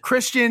arcade?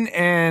 Christian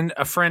and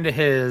a friend of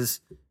his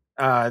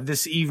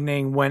this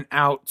evening went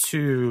out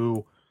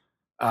to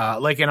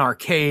like an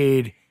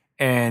arcade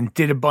and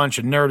did a bunch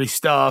of nerdy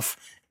stuff,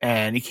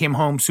 and he came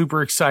home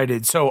super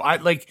excited. So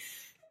I'd like,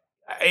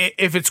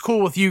 if it's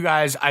cool with you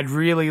guys, I'd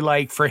really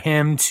like for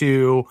him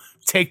to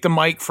take the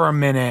mic for a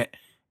minute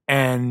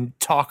and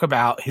talk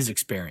about his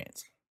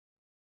experience.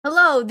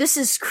 Hello, this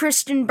is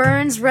Christian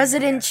Burns,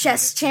 resident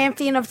chess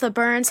champion of the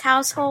Burns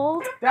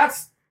household.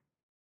 That's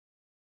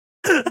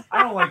I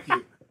don't like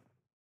you.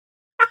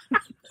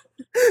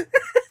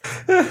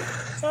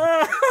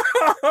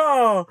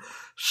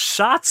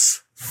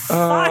 Shots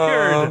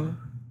fired. Oh.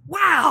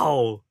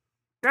 Wow.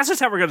 That's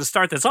just how we're going to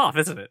start this off,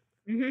 isn't it?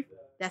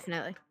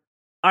 Definitely.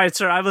 All right,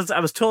 sir. I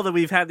was told that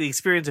we've had the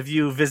experience of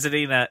you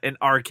visiting an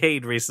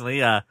arcade recently.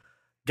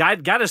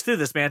 Guide us through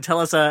this, man. Tell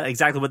us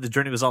exactly what the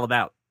journey was all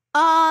about.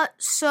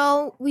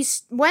 So we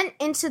went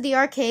into the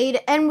arcade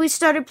and we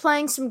started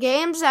playing some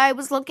games. I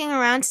was looking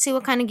around to see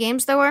what kind of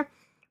games there were.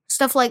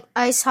 stuff like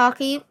ice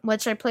hockey,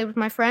 which I played with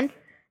my friend.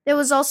 There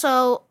was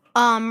also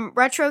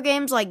retro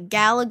games like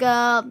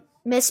Galaga,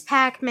 Miss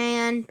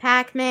Pac-Man,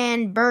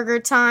 Pac-Man, Burger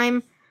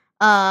Time,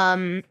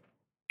 Donkey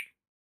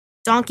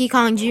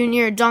Kong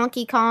Jr.,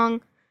 Donkey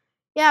Kong.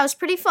 Yeah, it was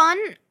pretty fun.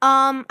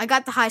 I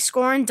got the high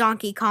score in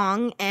Donkey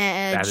Kong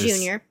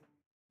Jr.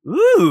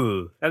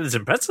 Ooh, that is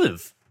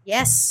impressive.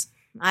 Yes,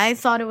 I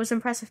thought it was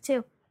impressive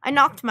too. I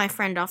knocked my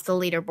friend off the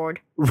leaderboard.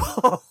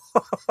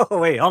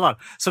 Wait, hold on.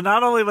 So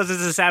not only was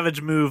it a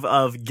savage move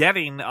of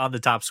getting on the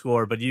top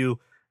score, but you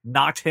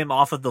knocked him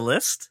off of the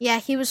list? Yeah,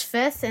 he was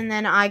 5th, and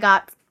then I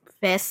got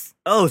 5th.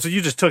 Oh, so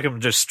you just took him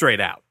just straight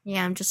out.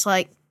 Yeah, I'm just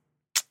like...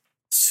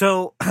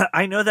 So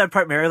I know that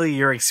primarily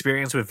your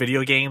experience with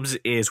video games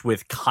is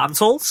with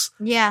consoles.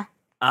 Yeah.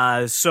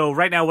 So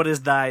right now, what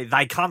is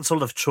thy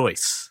console of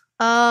choice?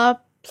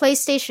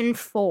 PlayStation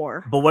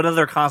 4. But what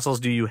other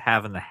consoles do you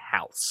have in the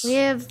house? We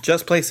have...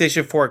 Just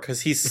PlayStation 4 because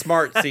he's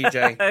smart,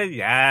 CJ.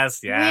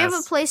 Yes. We have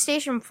a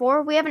PlayStation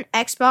 4. We have an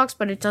Xbox,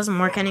 but it doesn't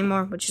work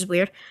anymore, which is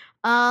weird.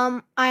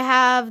 I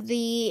have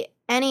the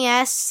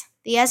NES,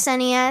 the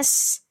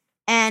SNES,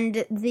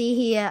 and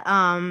the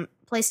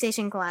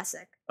PlayStation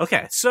Classic.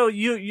 Okay, so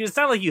it's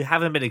not like you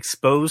haven't been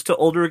exposed to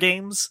older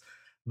games,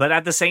 but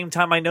at the same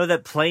time, I know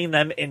that playing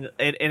them in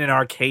an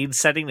arcade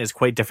setting is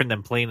quite different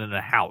than playing in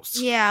a house.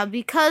 Yeah,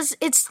 because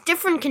it's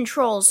different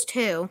controls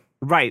too.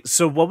 Right.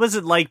 So, what was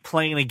it like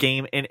playing a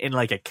game in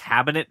like a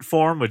cabinet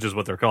form, which is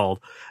what they're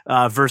called,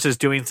 versus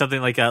doing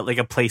something like a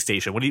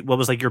PlayStation? What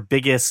was like your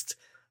biggest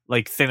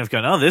like thing of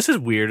going, oh, this is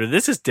weird or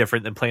this is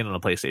different than playing on a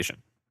PlayStation?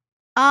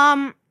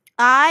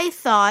 I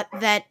thought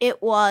that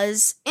it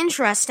was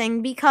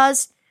interesting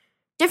because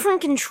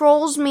different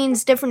controls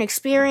means different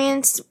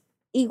experience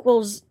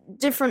equals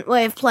different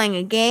way of playing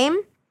a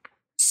game.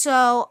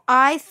 So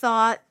I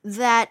thought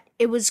that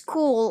it was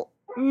cool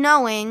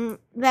knowing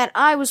that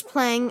I was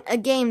playing a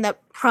game that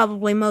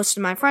probably most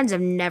of my friends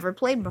have never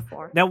played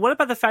before. Now, what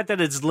about the fact that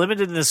it's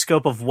limited in the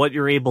scope of what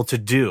you're able to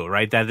do,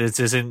 right? That this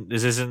isn't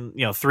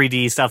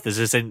 3D stuff. This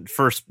isn't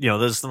this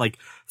isn't like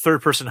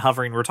third person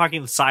hovering. We're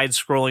talking side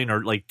scrolling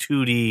or like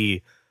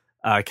 2D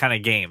kind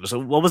of games. So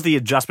what was the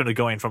adjustment of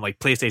going from like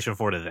PlayStation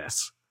 4 to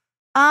this?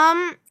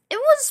 It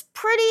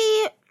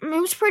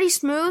was pretty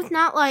smooth,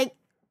 not like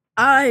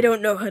I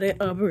don't know how to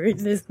operate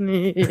this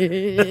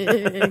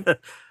thing.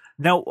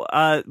 Now,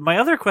 my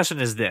other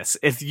question is this.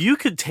 If you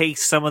could take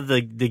some of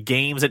the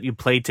games that you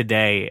played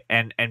today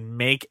and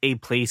make a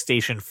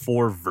PlayStation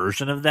 4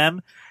 version of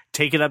them,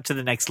 take it up to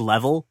the next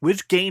level,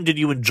 which game did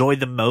you enjoy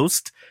the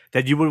most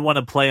that you would want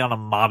to play on a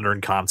modern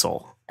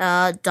console?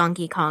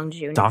 Donkey Kong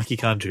Jr. Donkey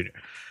Kong Jr.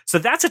 So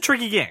that's a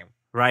tricky game,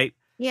 right?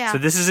 Yeah. So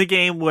this is a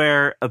game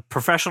where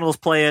professionals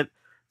play it.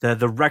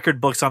 The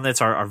record books on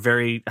this are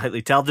very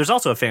highly touted. There's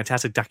also a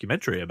fantastic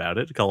documentary about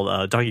it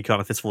called Donkey Kong: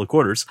 A Fistful of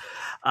Quarters.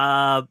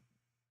 But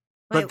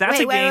that's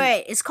a game.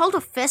 Wait. It's called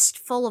A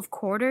Fistful of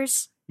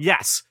Quarters?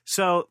 Yes.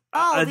 So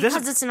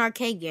because it's an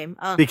arcade game.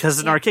 Because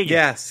it's an arcade game.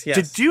 Yes.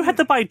 Did you have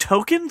to buy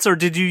tokens or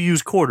did you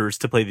use quarters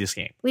to play this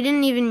game? We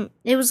didn't even.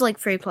 It was like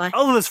free play.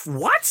 Oh, it was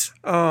what?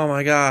 Oh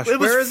my gosh. It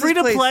was free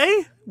to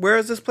play? Where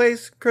is this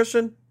place,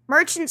 Christian?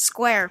 Merchant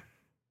Square.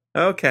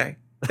 Okay.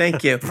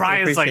 Thank you.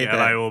 Brian's like, Appreciate and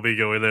that. I will be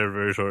going there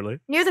very shortly.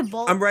 Near the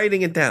bowl. I'm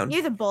writing it down.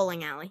 Near the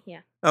bowling alley, yeah.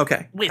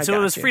 Okay. Wait, I so it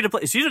got was you. free to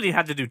play. So you didn't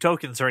have to do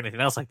tokens or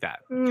anything else like that.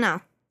 No.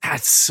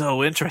 That's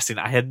so interesting.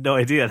 I had no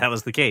idea that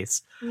was the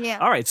case. Yeah.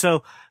 All right,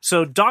 so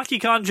Donkey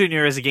Kong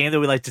Jr. is a game that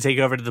we like to take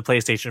over to the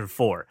PlayStation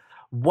 4.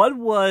 What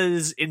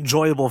was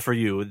enjoyable for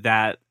you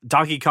that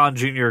Donkey Kong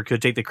Jr.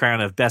 could take the crown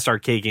of best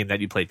arcade game that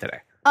you played today?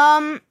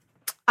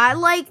 I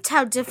liked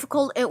how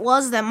difficult it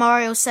was that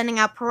Mario's sending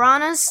out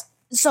piranhas,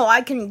 so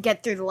I can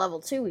get through the level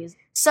too easy.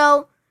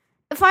 So,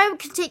 if I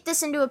could take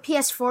this into a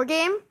PS4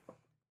 game,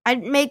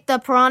 I'd make the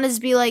piranhas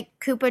be like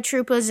Koopa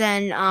Troopas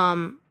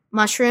and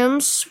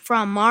mushrooms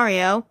from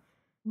Mario,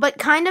 but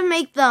kind of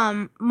make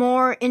them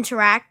more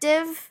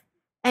interactive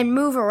and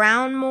move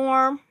around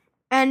more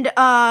and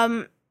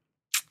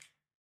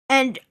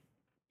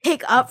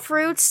pick up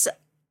fruits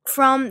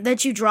from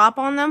that you drop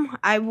on them.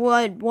 I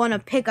would want to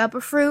pick up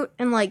a fruit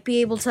and like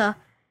be able to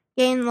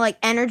gain like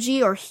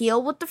energy or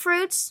heal with the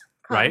fruits.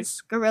 'Cause Right.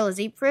 Gorillas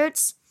eat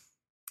fruits.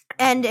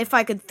 And if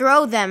I could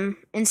throw them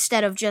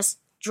instead of just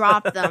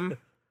drop them.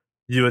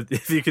 You would,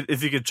 if you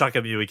could chuck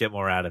them, you would get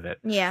more out of it.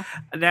 Yeah.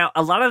 Now,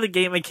 a lot of the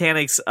game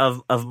mechanics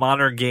of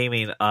modern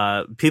gaming,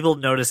 people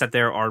notice that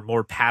there are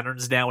more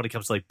patterns now when it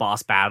comes to like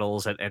boss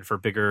battles and for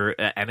bigger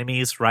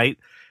enemies, right?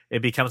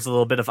 It becomes a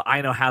little bit of,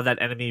 I know how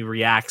that enemy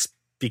reacts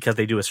because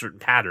they do a certain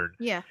pattern.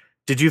 Yeah.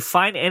 Did you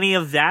find any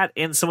of that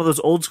in some of those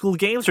old school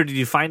games, or did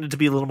you find it to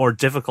be a little more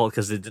difficult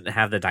because it didn't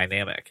have the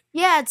dynamic?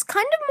 Yeah, it's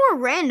kind of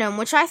more random,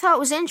 which I thought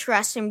was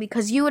interesting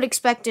because you would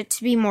expect it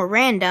to be more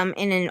random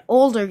in an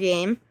older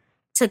game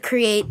to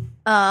create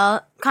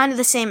kind of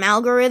the same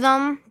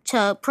algorithm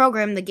to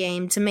program the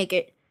game to make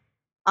it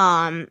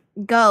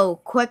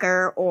go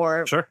quicker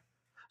or... Sure.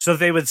 So if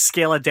they would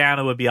scale it down,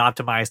 it would be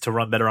optimized to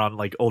run better on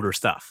like older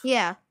stuff.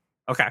 Yeah.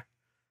 Okay.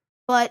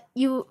 But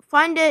you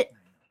find it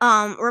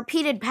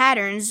repeated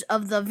patterns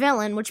of the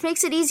villain, which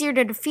makes it easier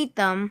to defeat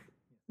them,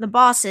 the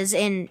bosses,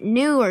 in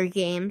newer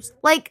games.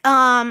 Like,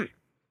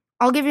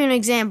 I'll give you an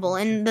example.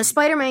 In the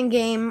Spider-Man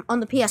game on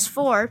the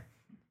PS4,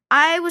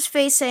 I was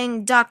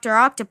facing Dr.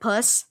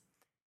 Octopus,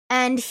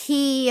 and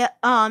he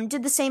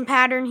did the same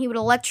pattern. He would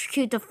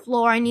electrocute the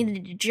floor. I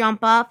needed to jump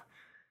up.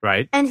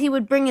 Right. And he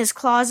would bring his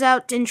claws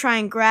out and try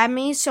and grab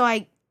me, so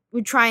I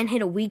would try and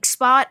hit a weak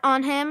spot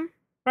on him.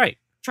 Right.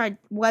 Tried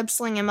web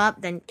sling him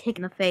up, then kick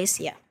in the face.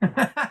 Yeah.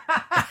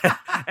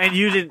 And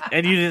you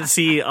didn't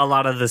see a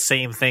lot of the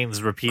same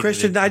things repeated.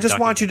 Christian, I just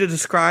want you to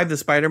describe the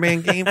Spider-Man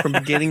game from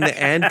beginning to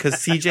end because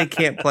CJ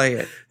can't play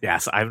it.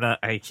 Yes,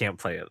 I can't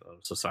play it. I'm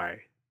so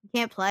sorry. You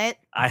can't play it?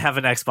 I have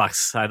an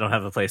Xbox. I don't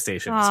have a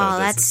PlayStation. Oh, so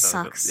that this is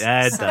sucks.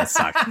 Yeah, it does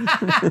suck.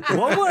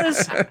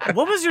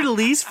 What was your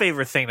least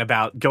favorite thing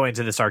about going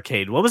to this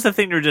arcade? What was the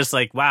thing you're just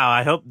like, wow,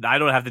 I hope I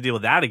don't have to deal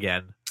with that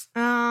again?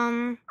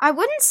 I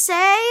wouldn't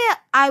say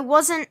I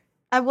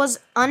was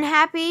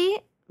unhappy,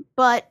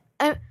 but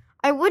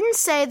I wouldn't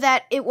say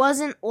that it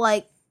wasn't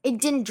like it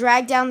didn't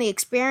drag down the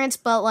experience,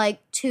 but like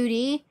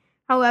 2D,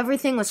 how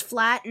everything was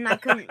flat and I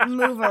couldn't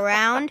move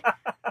around.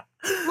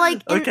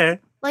 Like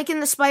in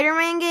the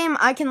Spider-Man game,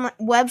 I can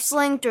web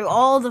sling through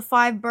all the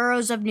 5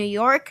 boroughs of New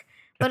York,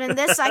 but in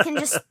this I can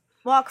just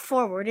walk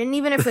forward, and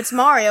even if it's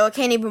Mario, I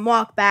can't even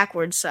walk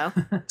backwards. So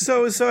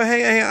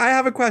hey, I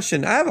have a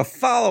question. I have a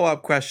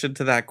follow-up question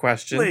to that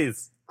question.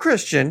 Please.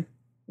 Christian,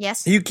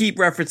 yes, you keep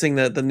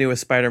referencing the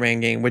newest Spider-Man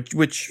game,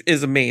 which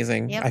is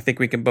amazing. Yep. I think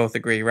we can both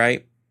agree,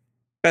 right?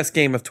 Best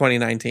game of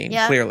 2019,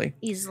 yeah, clearly.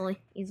 easily.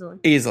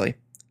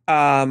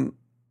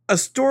 A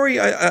story,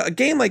 a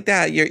game like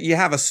that, you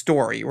have a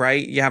story,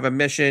 right? You have a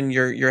mission.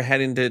 You're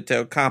heading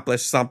to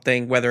accomplish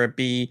something, whether it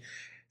be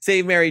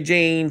save Mary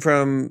Jane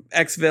from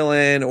X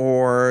villain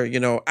or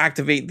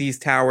activate these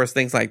towers,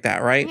 things like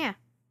that, right? Yeah.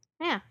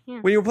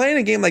 When you're playing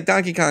a game like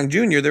Donkey Kong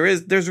Jr.,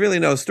 there's really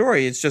no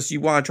story. It's just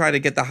you want to try to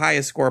get the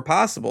highest score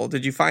possible.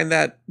 Did you find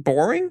that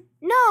boring?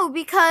 No,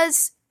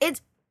 because it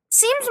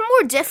seems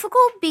more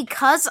difficult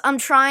because I'm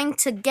trying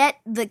to get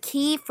the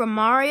key from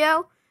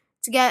Mario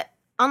to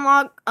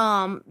unlock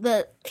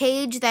the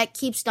cage that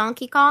keeps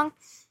Donkey Kong.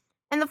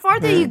 And the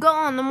farther you go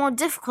on, the more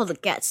difficult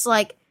it gets.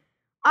 Like,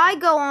 I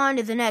go on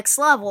to the next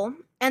level,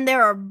 and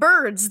there are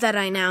birds that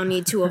I now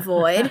need to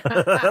avoid.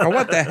 Or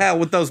what the hell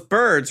with those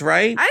birds,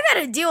 right? I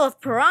gotta deal with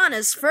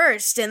piranhas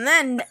first, and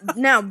then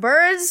now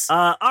birds.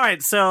 All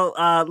right, so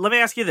let me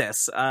ask you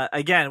this.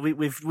 Again,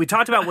 we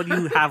talked about what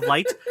you have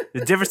liked,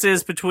 the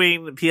differences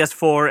between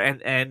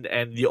PS4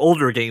 and the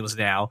older games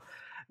now.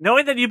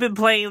 Knowing that you've been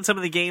playing some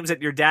of the games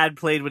that your dad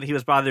played when he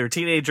was probably a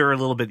teenager or a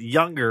little bit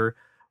younger,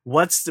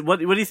 what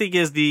do you think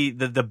is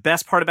the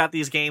best part about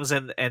these games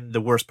and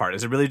the worst part?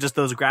 Is it really just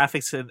those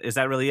graphics, and is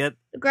that really it?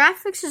 The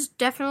graphics is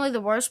definitely the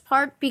worst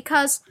part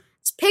because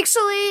it's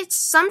pixely.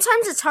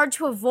 Sometimes it's hard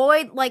to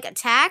avoid like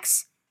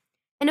attacks.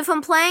 And if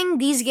I'm playing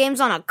these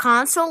games on a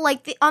console,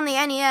 like on the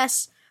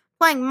NES,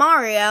 playing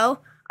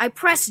Mario, I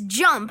press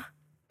jump,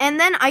 and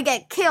then I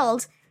get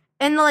killed,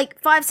 and like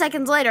 5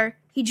 seconds later,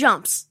 he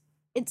jumps.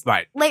 It's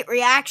right. Late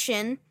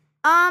reaction.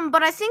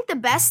 But I think the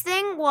best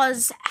thing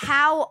was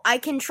how I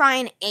can try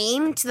and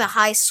aim to the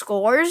high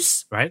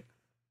scores. Right.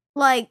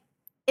 Like,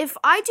 if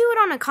I do it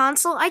on a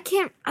console, I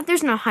can't,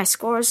 there's no high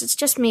scores, it's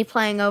just me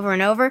playing over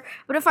and over.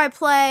 But if I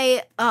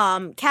play,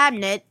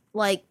 cabinet,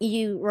 like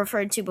you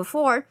referred to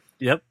before,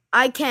 yep,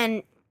 I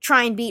can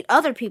try and beat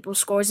other people's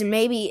scores, and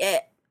maybe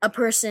a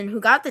person who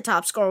got the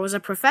top score was a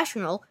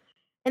professional,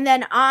 and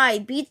then I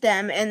beat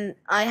them, and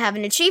I have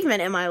an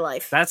achievement in my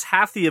life. That's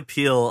half the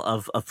appeal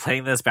of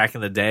playing this back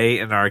in the day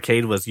in an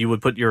arcade was you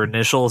would put your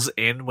initials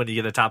in when you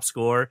get a top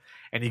score,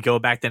 and you go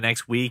back the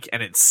next week,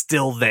 and it's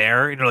still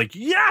there, and you're like,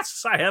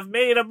 yes, I have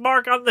made a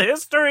mark on the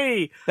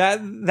history.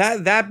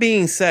 That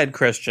being said,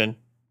 Christian,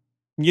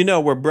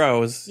 we're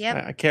bros.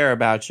 Yep. I care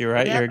about you,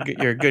 right? Yep.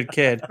 You're a good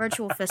kid.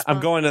 Virtual fist I'm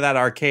bump. going to that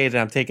arcade and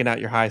I'm taking out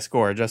your high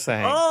score. Just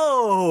saying.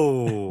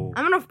 Oh,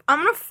 I'm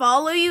gonna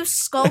follow you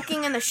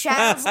skulking in the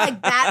shadows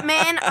like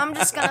Batman. I'm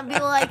just gonna be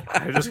like,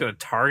 I'm just gonna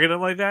target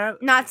him like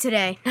that. not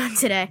today.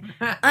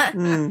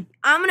 I'm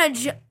gonna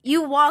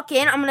you walk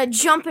in. I'm gonna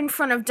jump in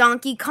front of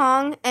Donkey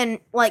Kong and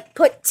like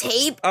put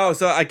tape. Oh,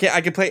 so I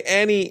can play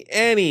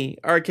any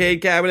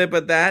arcade cabinet,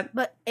 but that.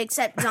 But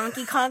except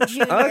Donkey Kong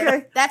Jr.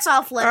 Okay. That's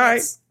off limits. All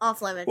right.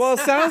 Off limits. Well, it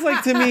sounds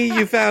like to me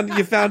you found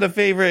a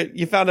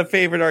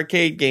favorite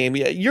arcade game.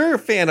 You're a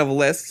fan of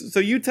lists, so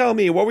you tell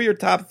me what were your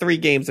top 3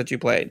 games that you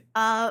played?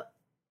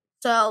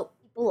 So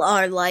people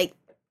are like,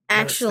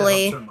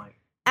 actually,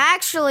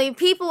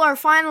 people are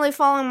finally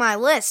following my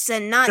lists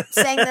and not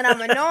saying that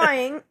I'm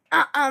annoying.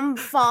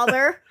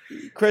 Father.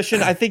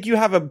 Christian, I think you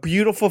have a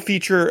beautiful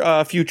future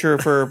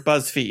for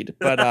BuzzFeed,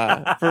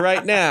 but for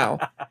right now,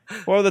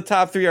 what are the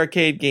top 3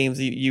 arcade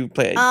games you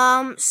played?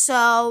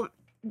 So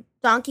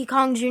Donkey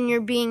Kong Jr.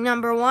 being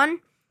number 1,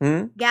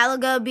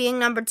 Galaga being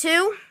number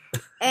 2,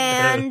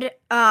 and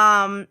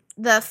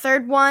the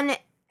third one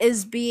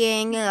is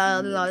being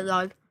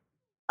it's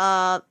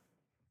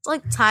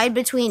like tied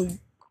between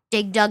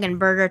Dig Dug and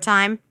Burger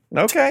Time.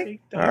 Okay.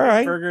 All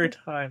right. Burger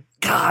time.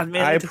 God,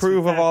 man. I that takes me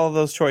approve of back. all of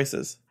those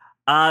choices.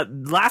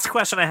 Last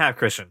question I have,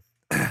 Christian.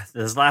 This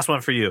is the last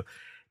one for you.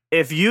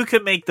 If you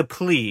could make the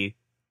plea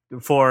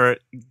for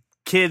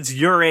kids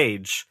your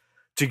age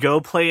to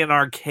go play an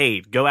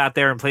arcade, go out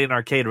there and play an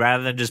arcade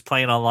rather than just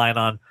playing online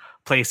on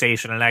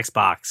PlayStation and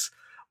Xbox,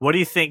 what do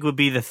you think would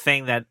be the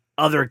thing that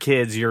other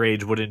kids your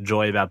age would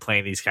enjoy about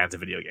playing these kinds of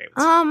video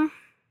games?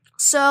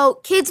 So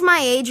kids my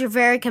age are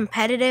very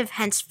competitive,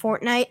 hence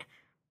Fortnite.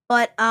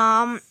 But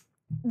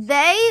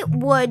they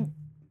would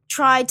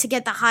try to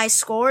get the high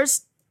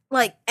scores,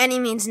 like any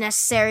means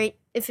necessary,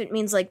 if it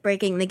means like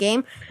breaking the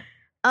game.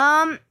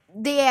 The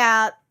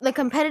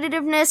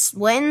competitiveness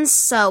wins,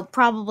 so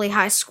probably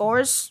high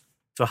scores.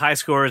 So high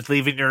scores,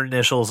 leaving your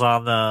initials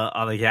on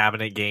the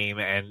cabinet game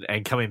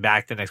and coming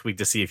back the next week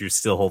to see if you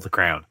still hold the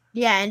crown.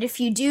 Yeah, and if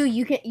you do,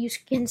 you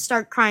can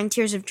start crying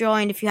tears of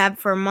joy, and if you have it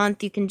for a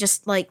month, you can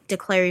just like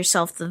declare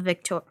yourself the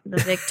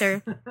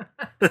victor.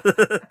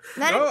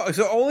 Then,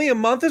 So only a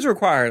month is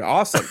required.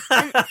 Awesome.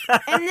 and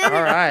then,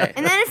 All right.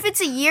 and then if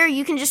it's a year,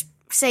 you can just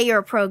say you're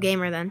a pro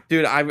gamer. Then,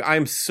 Dude,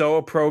 I'm so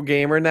a pro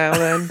gamer now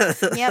then.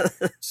 yep.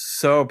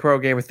 So a pro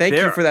gamer. Thank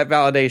you for that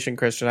validation,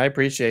 Christian. I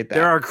appreciate that.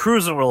 There are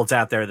cruising worlds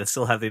out there that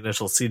still have the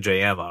initial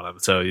CJM on them,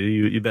 so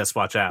you best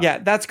watch out. Yeah,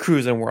 that's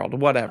cruising world.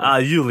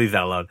 Whatever. You leave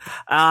that alone.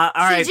 All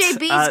right.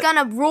 CJB's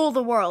gonna rule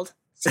the world.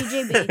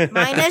 CJB,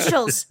 my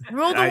initials,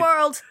 rule the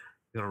world.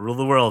 Gonna rule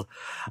the world.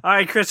 All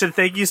right, Christian,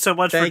 thank you so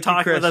much for Thank you,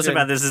 talking with us Christian.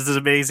 about this. This is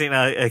an amazing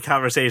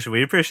conversation.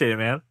 We appreciate it,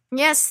 man.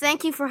 Yes,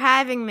 thank you for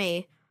having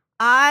me.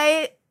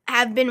 I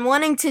have been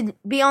wanting to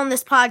be on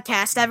this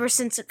podcast ever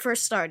since it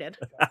first started.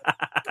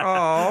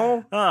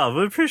 Oh. Oh,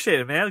 we appreciate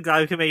it, man.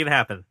 Glad we can make it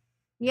happen.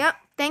 Yep,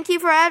 thank you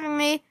for having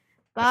me.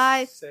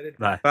 Bye.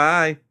 Bye.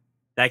 Bye.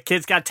 That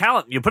kid's got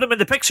talent. You put him in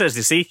the pictures,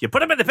 you see? You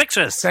put him in the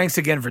pictures. Thanks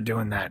again for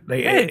doing that.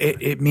 Like, Hey.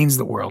 it means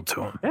the world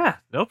to him. Yeah,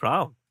 no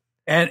problem.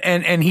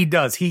 And he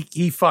does.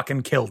 He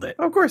fucking killed it.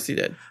 Of course he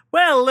did.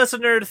 Well,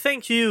 listener,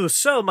 thank you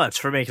so much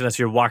for making us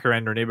your walk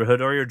around your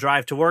neighborhood or your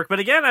drive to work. But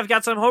again, I've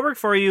got some homework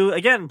for you.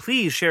 Again,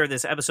 please share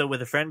this episode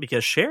with a friend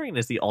because sharing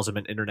is the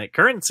ultimate internet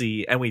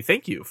currency, and we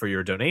thank you for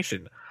your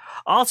donation.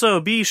 Also,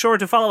 be sure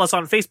to follow us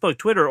on Facebook,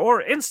 Twitter,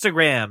 or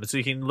Instagram so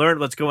you can learn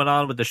what's going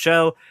on with the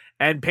show.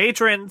 And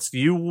patrons,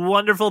 you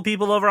wonderful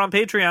people over on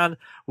Patreon,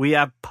 we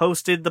have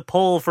posted the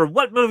poll for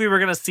what movie we're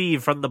going to see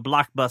from the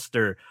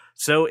blockbuster.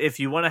 So if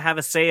you want to have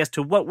a say as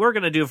to what we're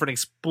going to do for an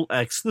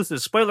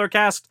exclusive spoiler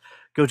cast,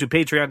 go to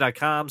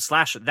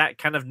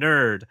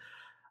patreon.com/thatkindofnerd.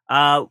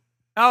 Oh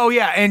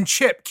yeah, and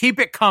Chip, keep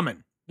it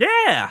coming.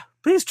 Yeah,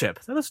 please, Chip.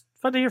 That was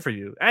fun to hear from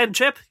you. And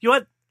Chip, you know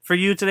what? For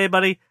you today,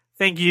 buddy,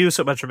 thank you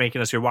so much for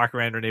making us your walk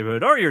around your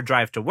neighborhood or your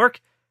drive to work.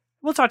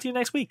 We'll talk to you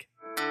next week.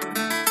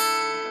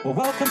 Well,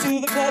 welcome to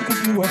the club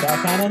because you are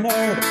that kind of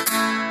nerd.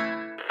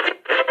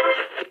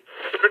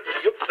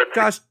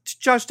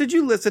 Josh, did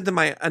you listen to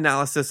my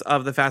analysis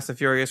of the Fast and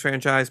Furious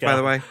franchise, by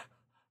the way?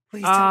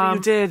 Please tell me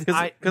you did.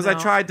 Because I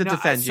tried to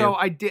defend you. So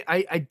I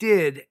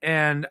did,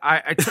 and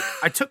I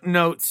took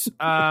notes.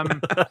 I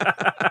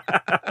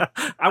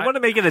want to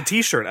make it a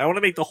t-shirt. I want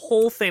to make the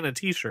whole thing a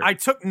t-shirt. I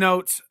took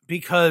notes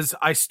because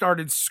I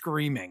started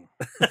screaming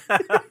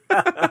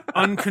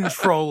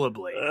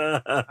uncontrollably,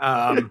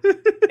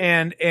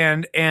 and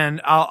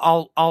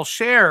I'll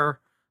share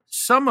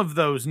some of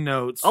those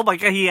notes. Oh my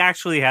god, he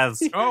actually has.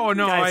 Oh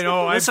no, Guys, I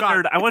know.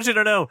 Listener, I want you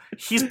to know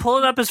he's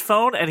pulling up his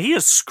phone and he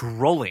is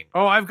scrolling.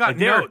 Oh, I've got Like,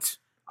 there- notes.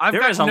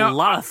 There is a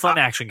lot of fun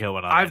action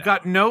going on. I've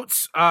got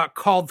notes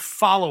called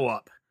follow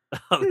up.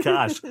 Oh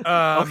gosh.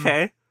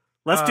 Okay,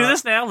 let's do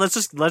this now. Let's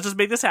just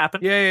make this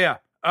happen. Yeah.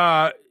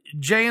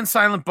 Jay and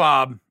Silent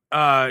Bob.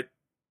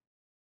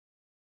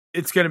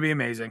 It's gonna be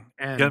amazing.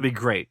 And It's gonna be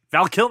great.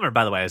 Val Kilmer,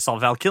 by the way, I saw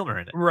Val Kilmer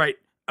in it. right.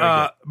 Very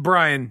good.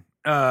 Brian.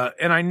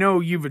 And I know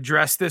you've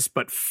addressed this,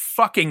 but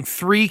fucking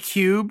 3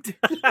 cubed.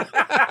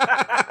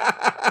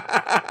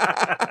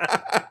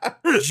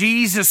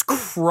 Jesus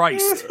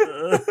Christ.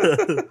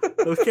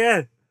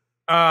 Okay.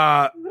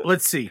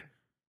 Let's see.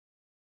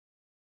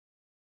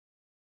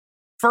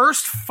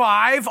 First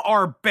 5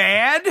 are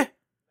bad. I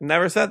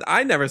never said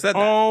that.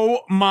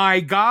 Oh my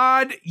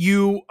God.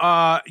 You,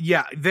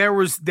 there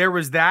was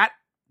that.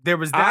 There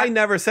was that. I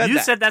never said You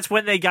that. said that's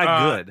when they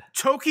got good.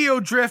 Tokyo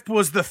Drift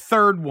was the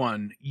 3rd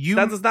one.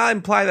 That does not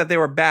imply that they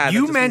were bad. That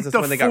You just meant means the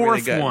that's when they got really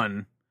 4th good.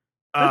 one.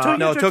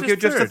 No, Tokyo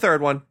Drift's the third.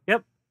 3rd one.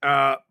 Yep.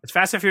 It's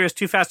Fast and Furious,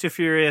 Too Fast, Too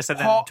Furious, and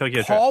then Tokyo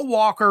Drift. Paul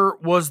Walker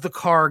was the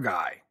car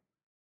guy.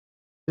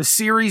 The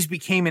series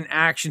became an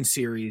action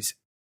series.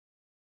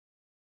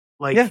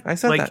 Like, Yeah, I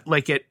said that.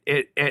 Like at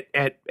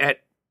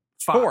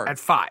 5. 4. At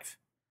 5.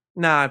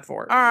 Nah, at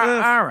 4.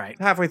 All right.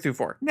 Halfway through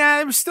 4. Nah,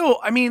 it was still.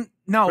 I mean,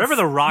 no. Whenever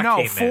The Rock no,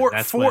 came in, 4,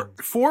 that's 4, when-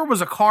 4 was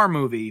a car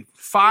movie.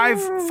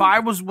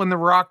 5 was when The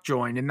Rock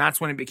joined, and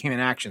that's when it became an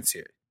action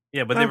series.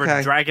 Yeah, but they were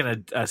Okay.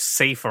 dragging a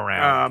safe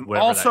around.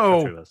 Wherever also- that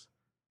country was.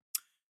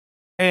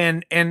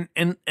 And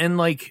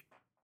like,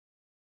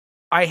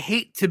 I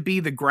hate to be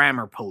the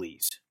grammar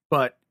police,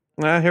 but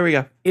Here we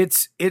go.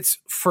 it's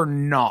for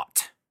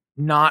not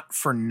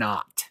for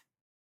not.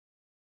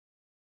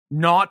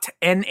 Not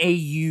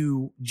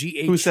Naughght.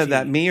 Who said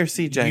that? Me or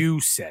CJ? You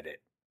said it.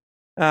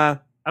 I'm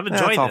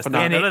enjoying all this. for now.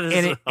 And None of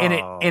this is-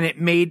 and it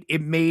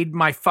made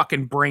my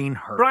fucking brain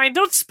hurt. Brian,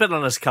 don't spit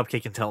on this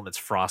cupcake and tell him it's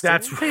frosting.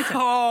 That's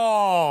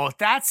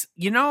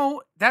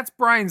that's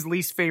Brian's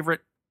least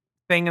favorite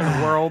thing in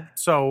the world.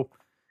 So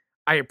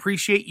I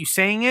appreciate you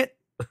saying it.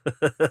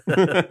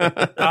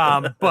 But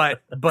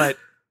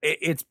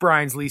it's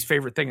Brian's least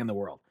favorite thing in the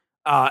world.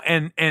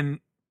 And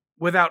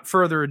without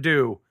further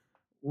ado,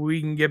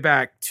 we can get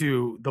back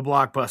to the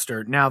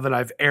blockbuster now that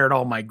I've aired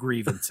all my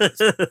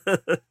grievances.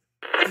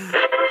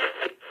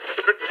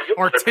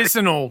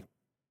 Artisanal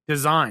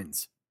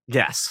designs.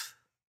 Yes.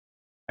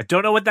 I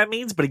don't know what that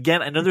means, but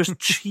again, I know there's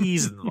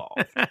cheese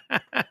involved.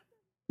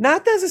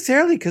 Not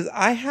necessarily, because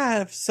I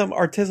have some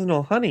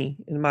artisanal honey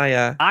in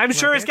my. I'm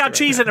sure it's got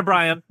cheese in it,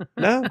 Brian.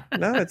 No,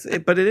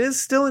 but it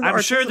is still in.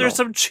 I'm sure there's artisanal.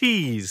 some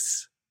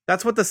cheese.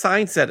 That's what the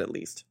sign said, at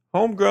least.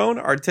 Homegrown,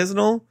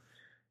 artisanal,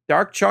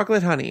 dark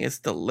chocolate honey. It's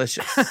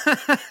delicious.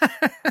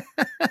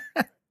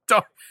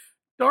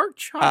 Dark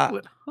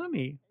chocolate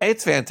honey.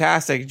 It's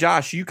fantastic.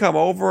 Josh, you come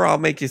over. I'll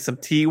make you some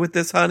tea with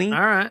this honey. All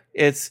right.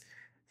 It's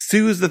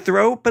soothes the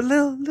throat, but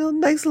little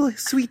nice little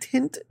sweet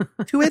hint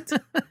to it.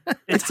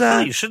 It's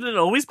honey. Shouldn't it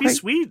always be quite-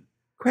 sweet?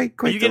 Quite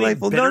you getting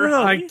delightful. bitter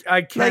No. honey?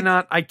 I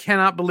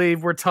cannot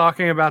believe we're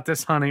talking about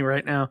this honey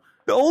right now.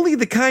 Only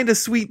the kind of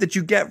sweet that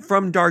you get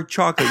from dark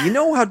chocolate. You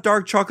know how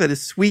dark chocolate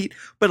is sweet,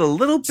 but a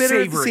little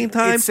bitter at the Savory. same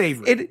time. It's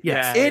savory.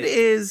 It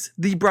is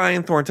the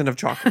Brian Thornton of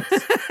chocolate.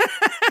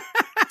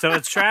 So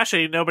it's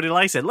trashy. Nobody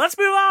likes it. Let's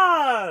move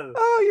on.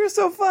 Oh, you're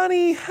so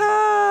funny.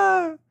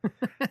 Ha.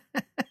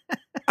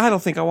 I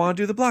don't think I want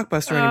to do the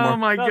blockbuster anymore. Oh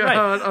my All god,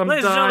 right. I'm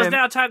Ladies and gentlemen, it's dying.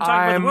 now time to talk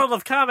about I'm- the world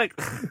of comic.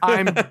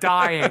 I'm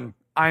dying.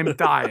 I'm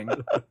dying.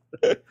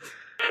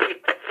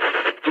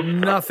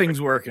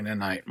 Nothing's working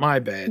tonight. My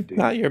bad, dude.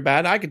 Not your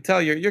bad. I can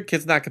tell your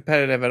kid's not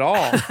competitive at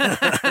all.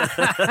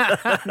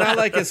 Not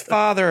like his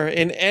father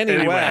in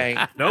any way.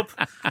 Nope.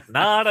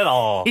 Not at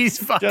all.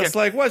 He's fucking. Just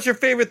like, what's your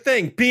favorite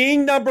thing?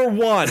 Being number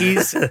one.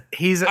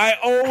 he's I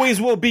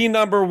always will be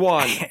number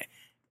one.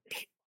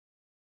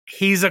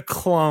 he's a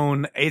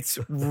clone. It's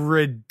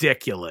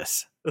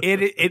ridiculous.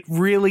 It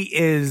really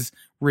is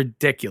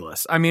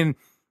ridiculous. I mean,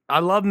 I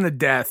love him to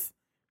death.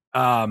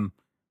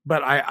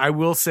 But I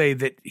will say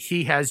that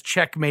he has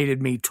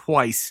checkmated me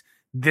twice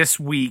this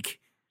week,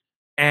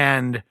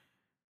 and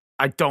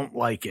I don't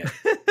like it.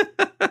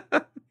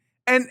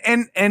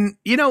 and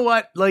you know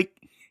what? Like,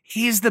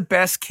 he's the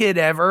best kid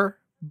ever.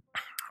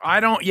 I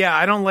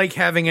don't like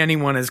having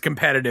anyone as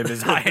competitive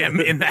as I am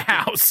in the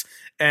house.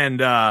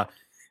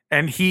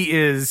 And he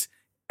is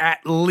at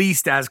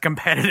least as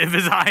competitive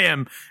as I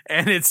am.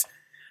 And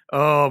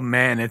oh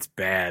man, it's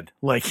bad.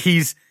 Like,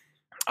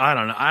 I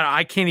don't know.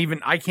 I can't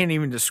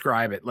even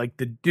describe it. Like,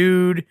 the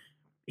dude,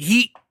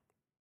 he,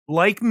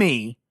 like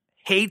me,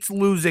 hates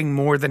losing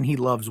more than he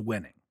loves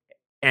winning.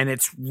 And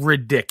it's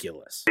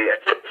ridiculous.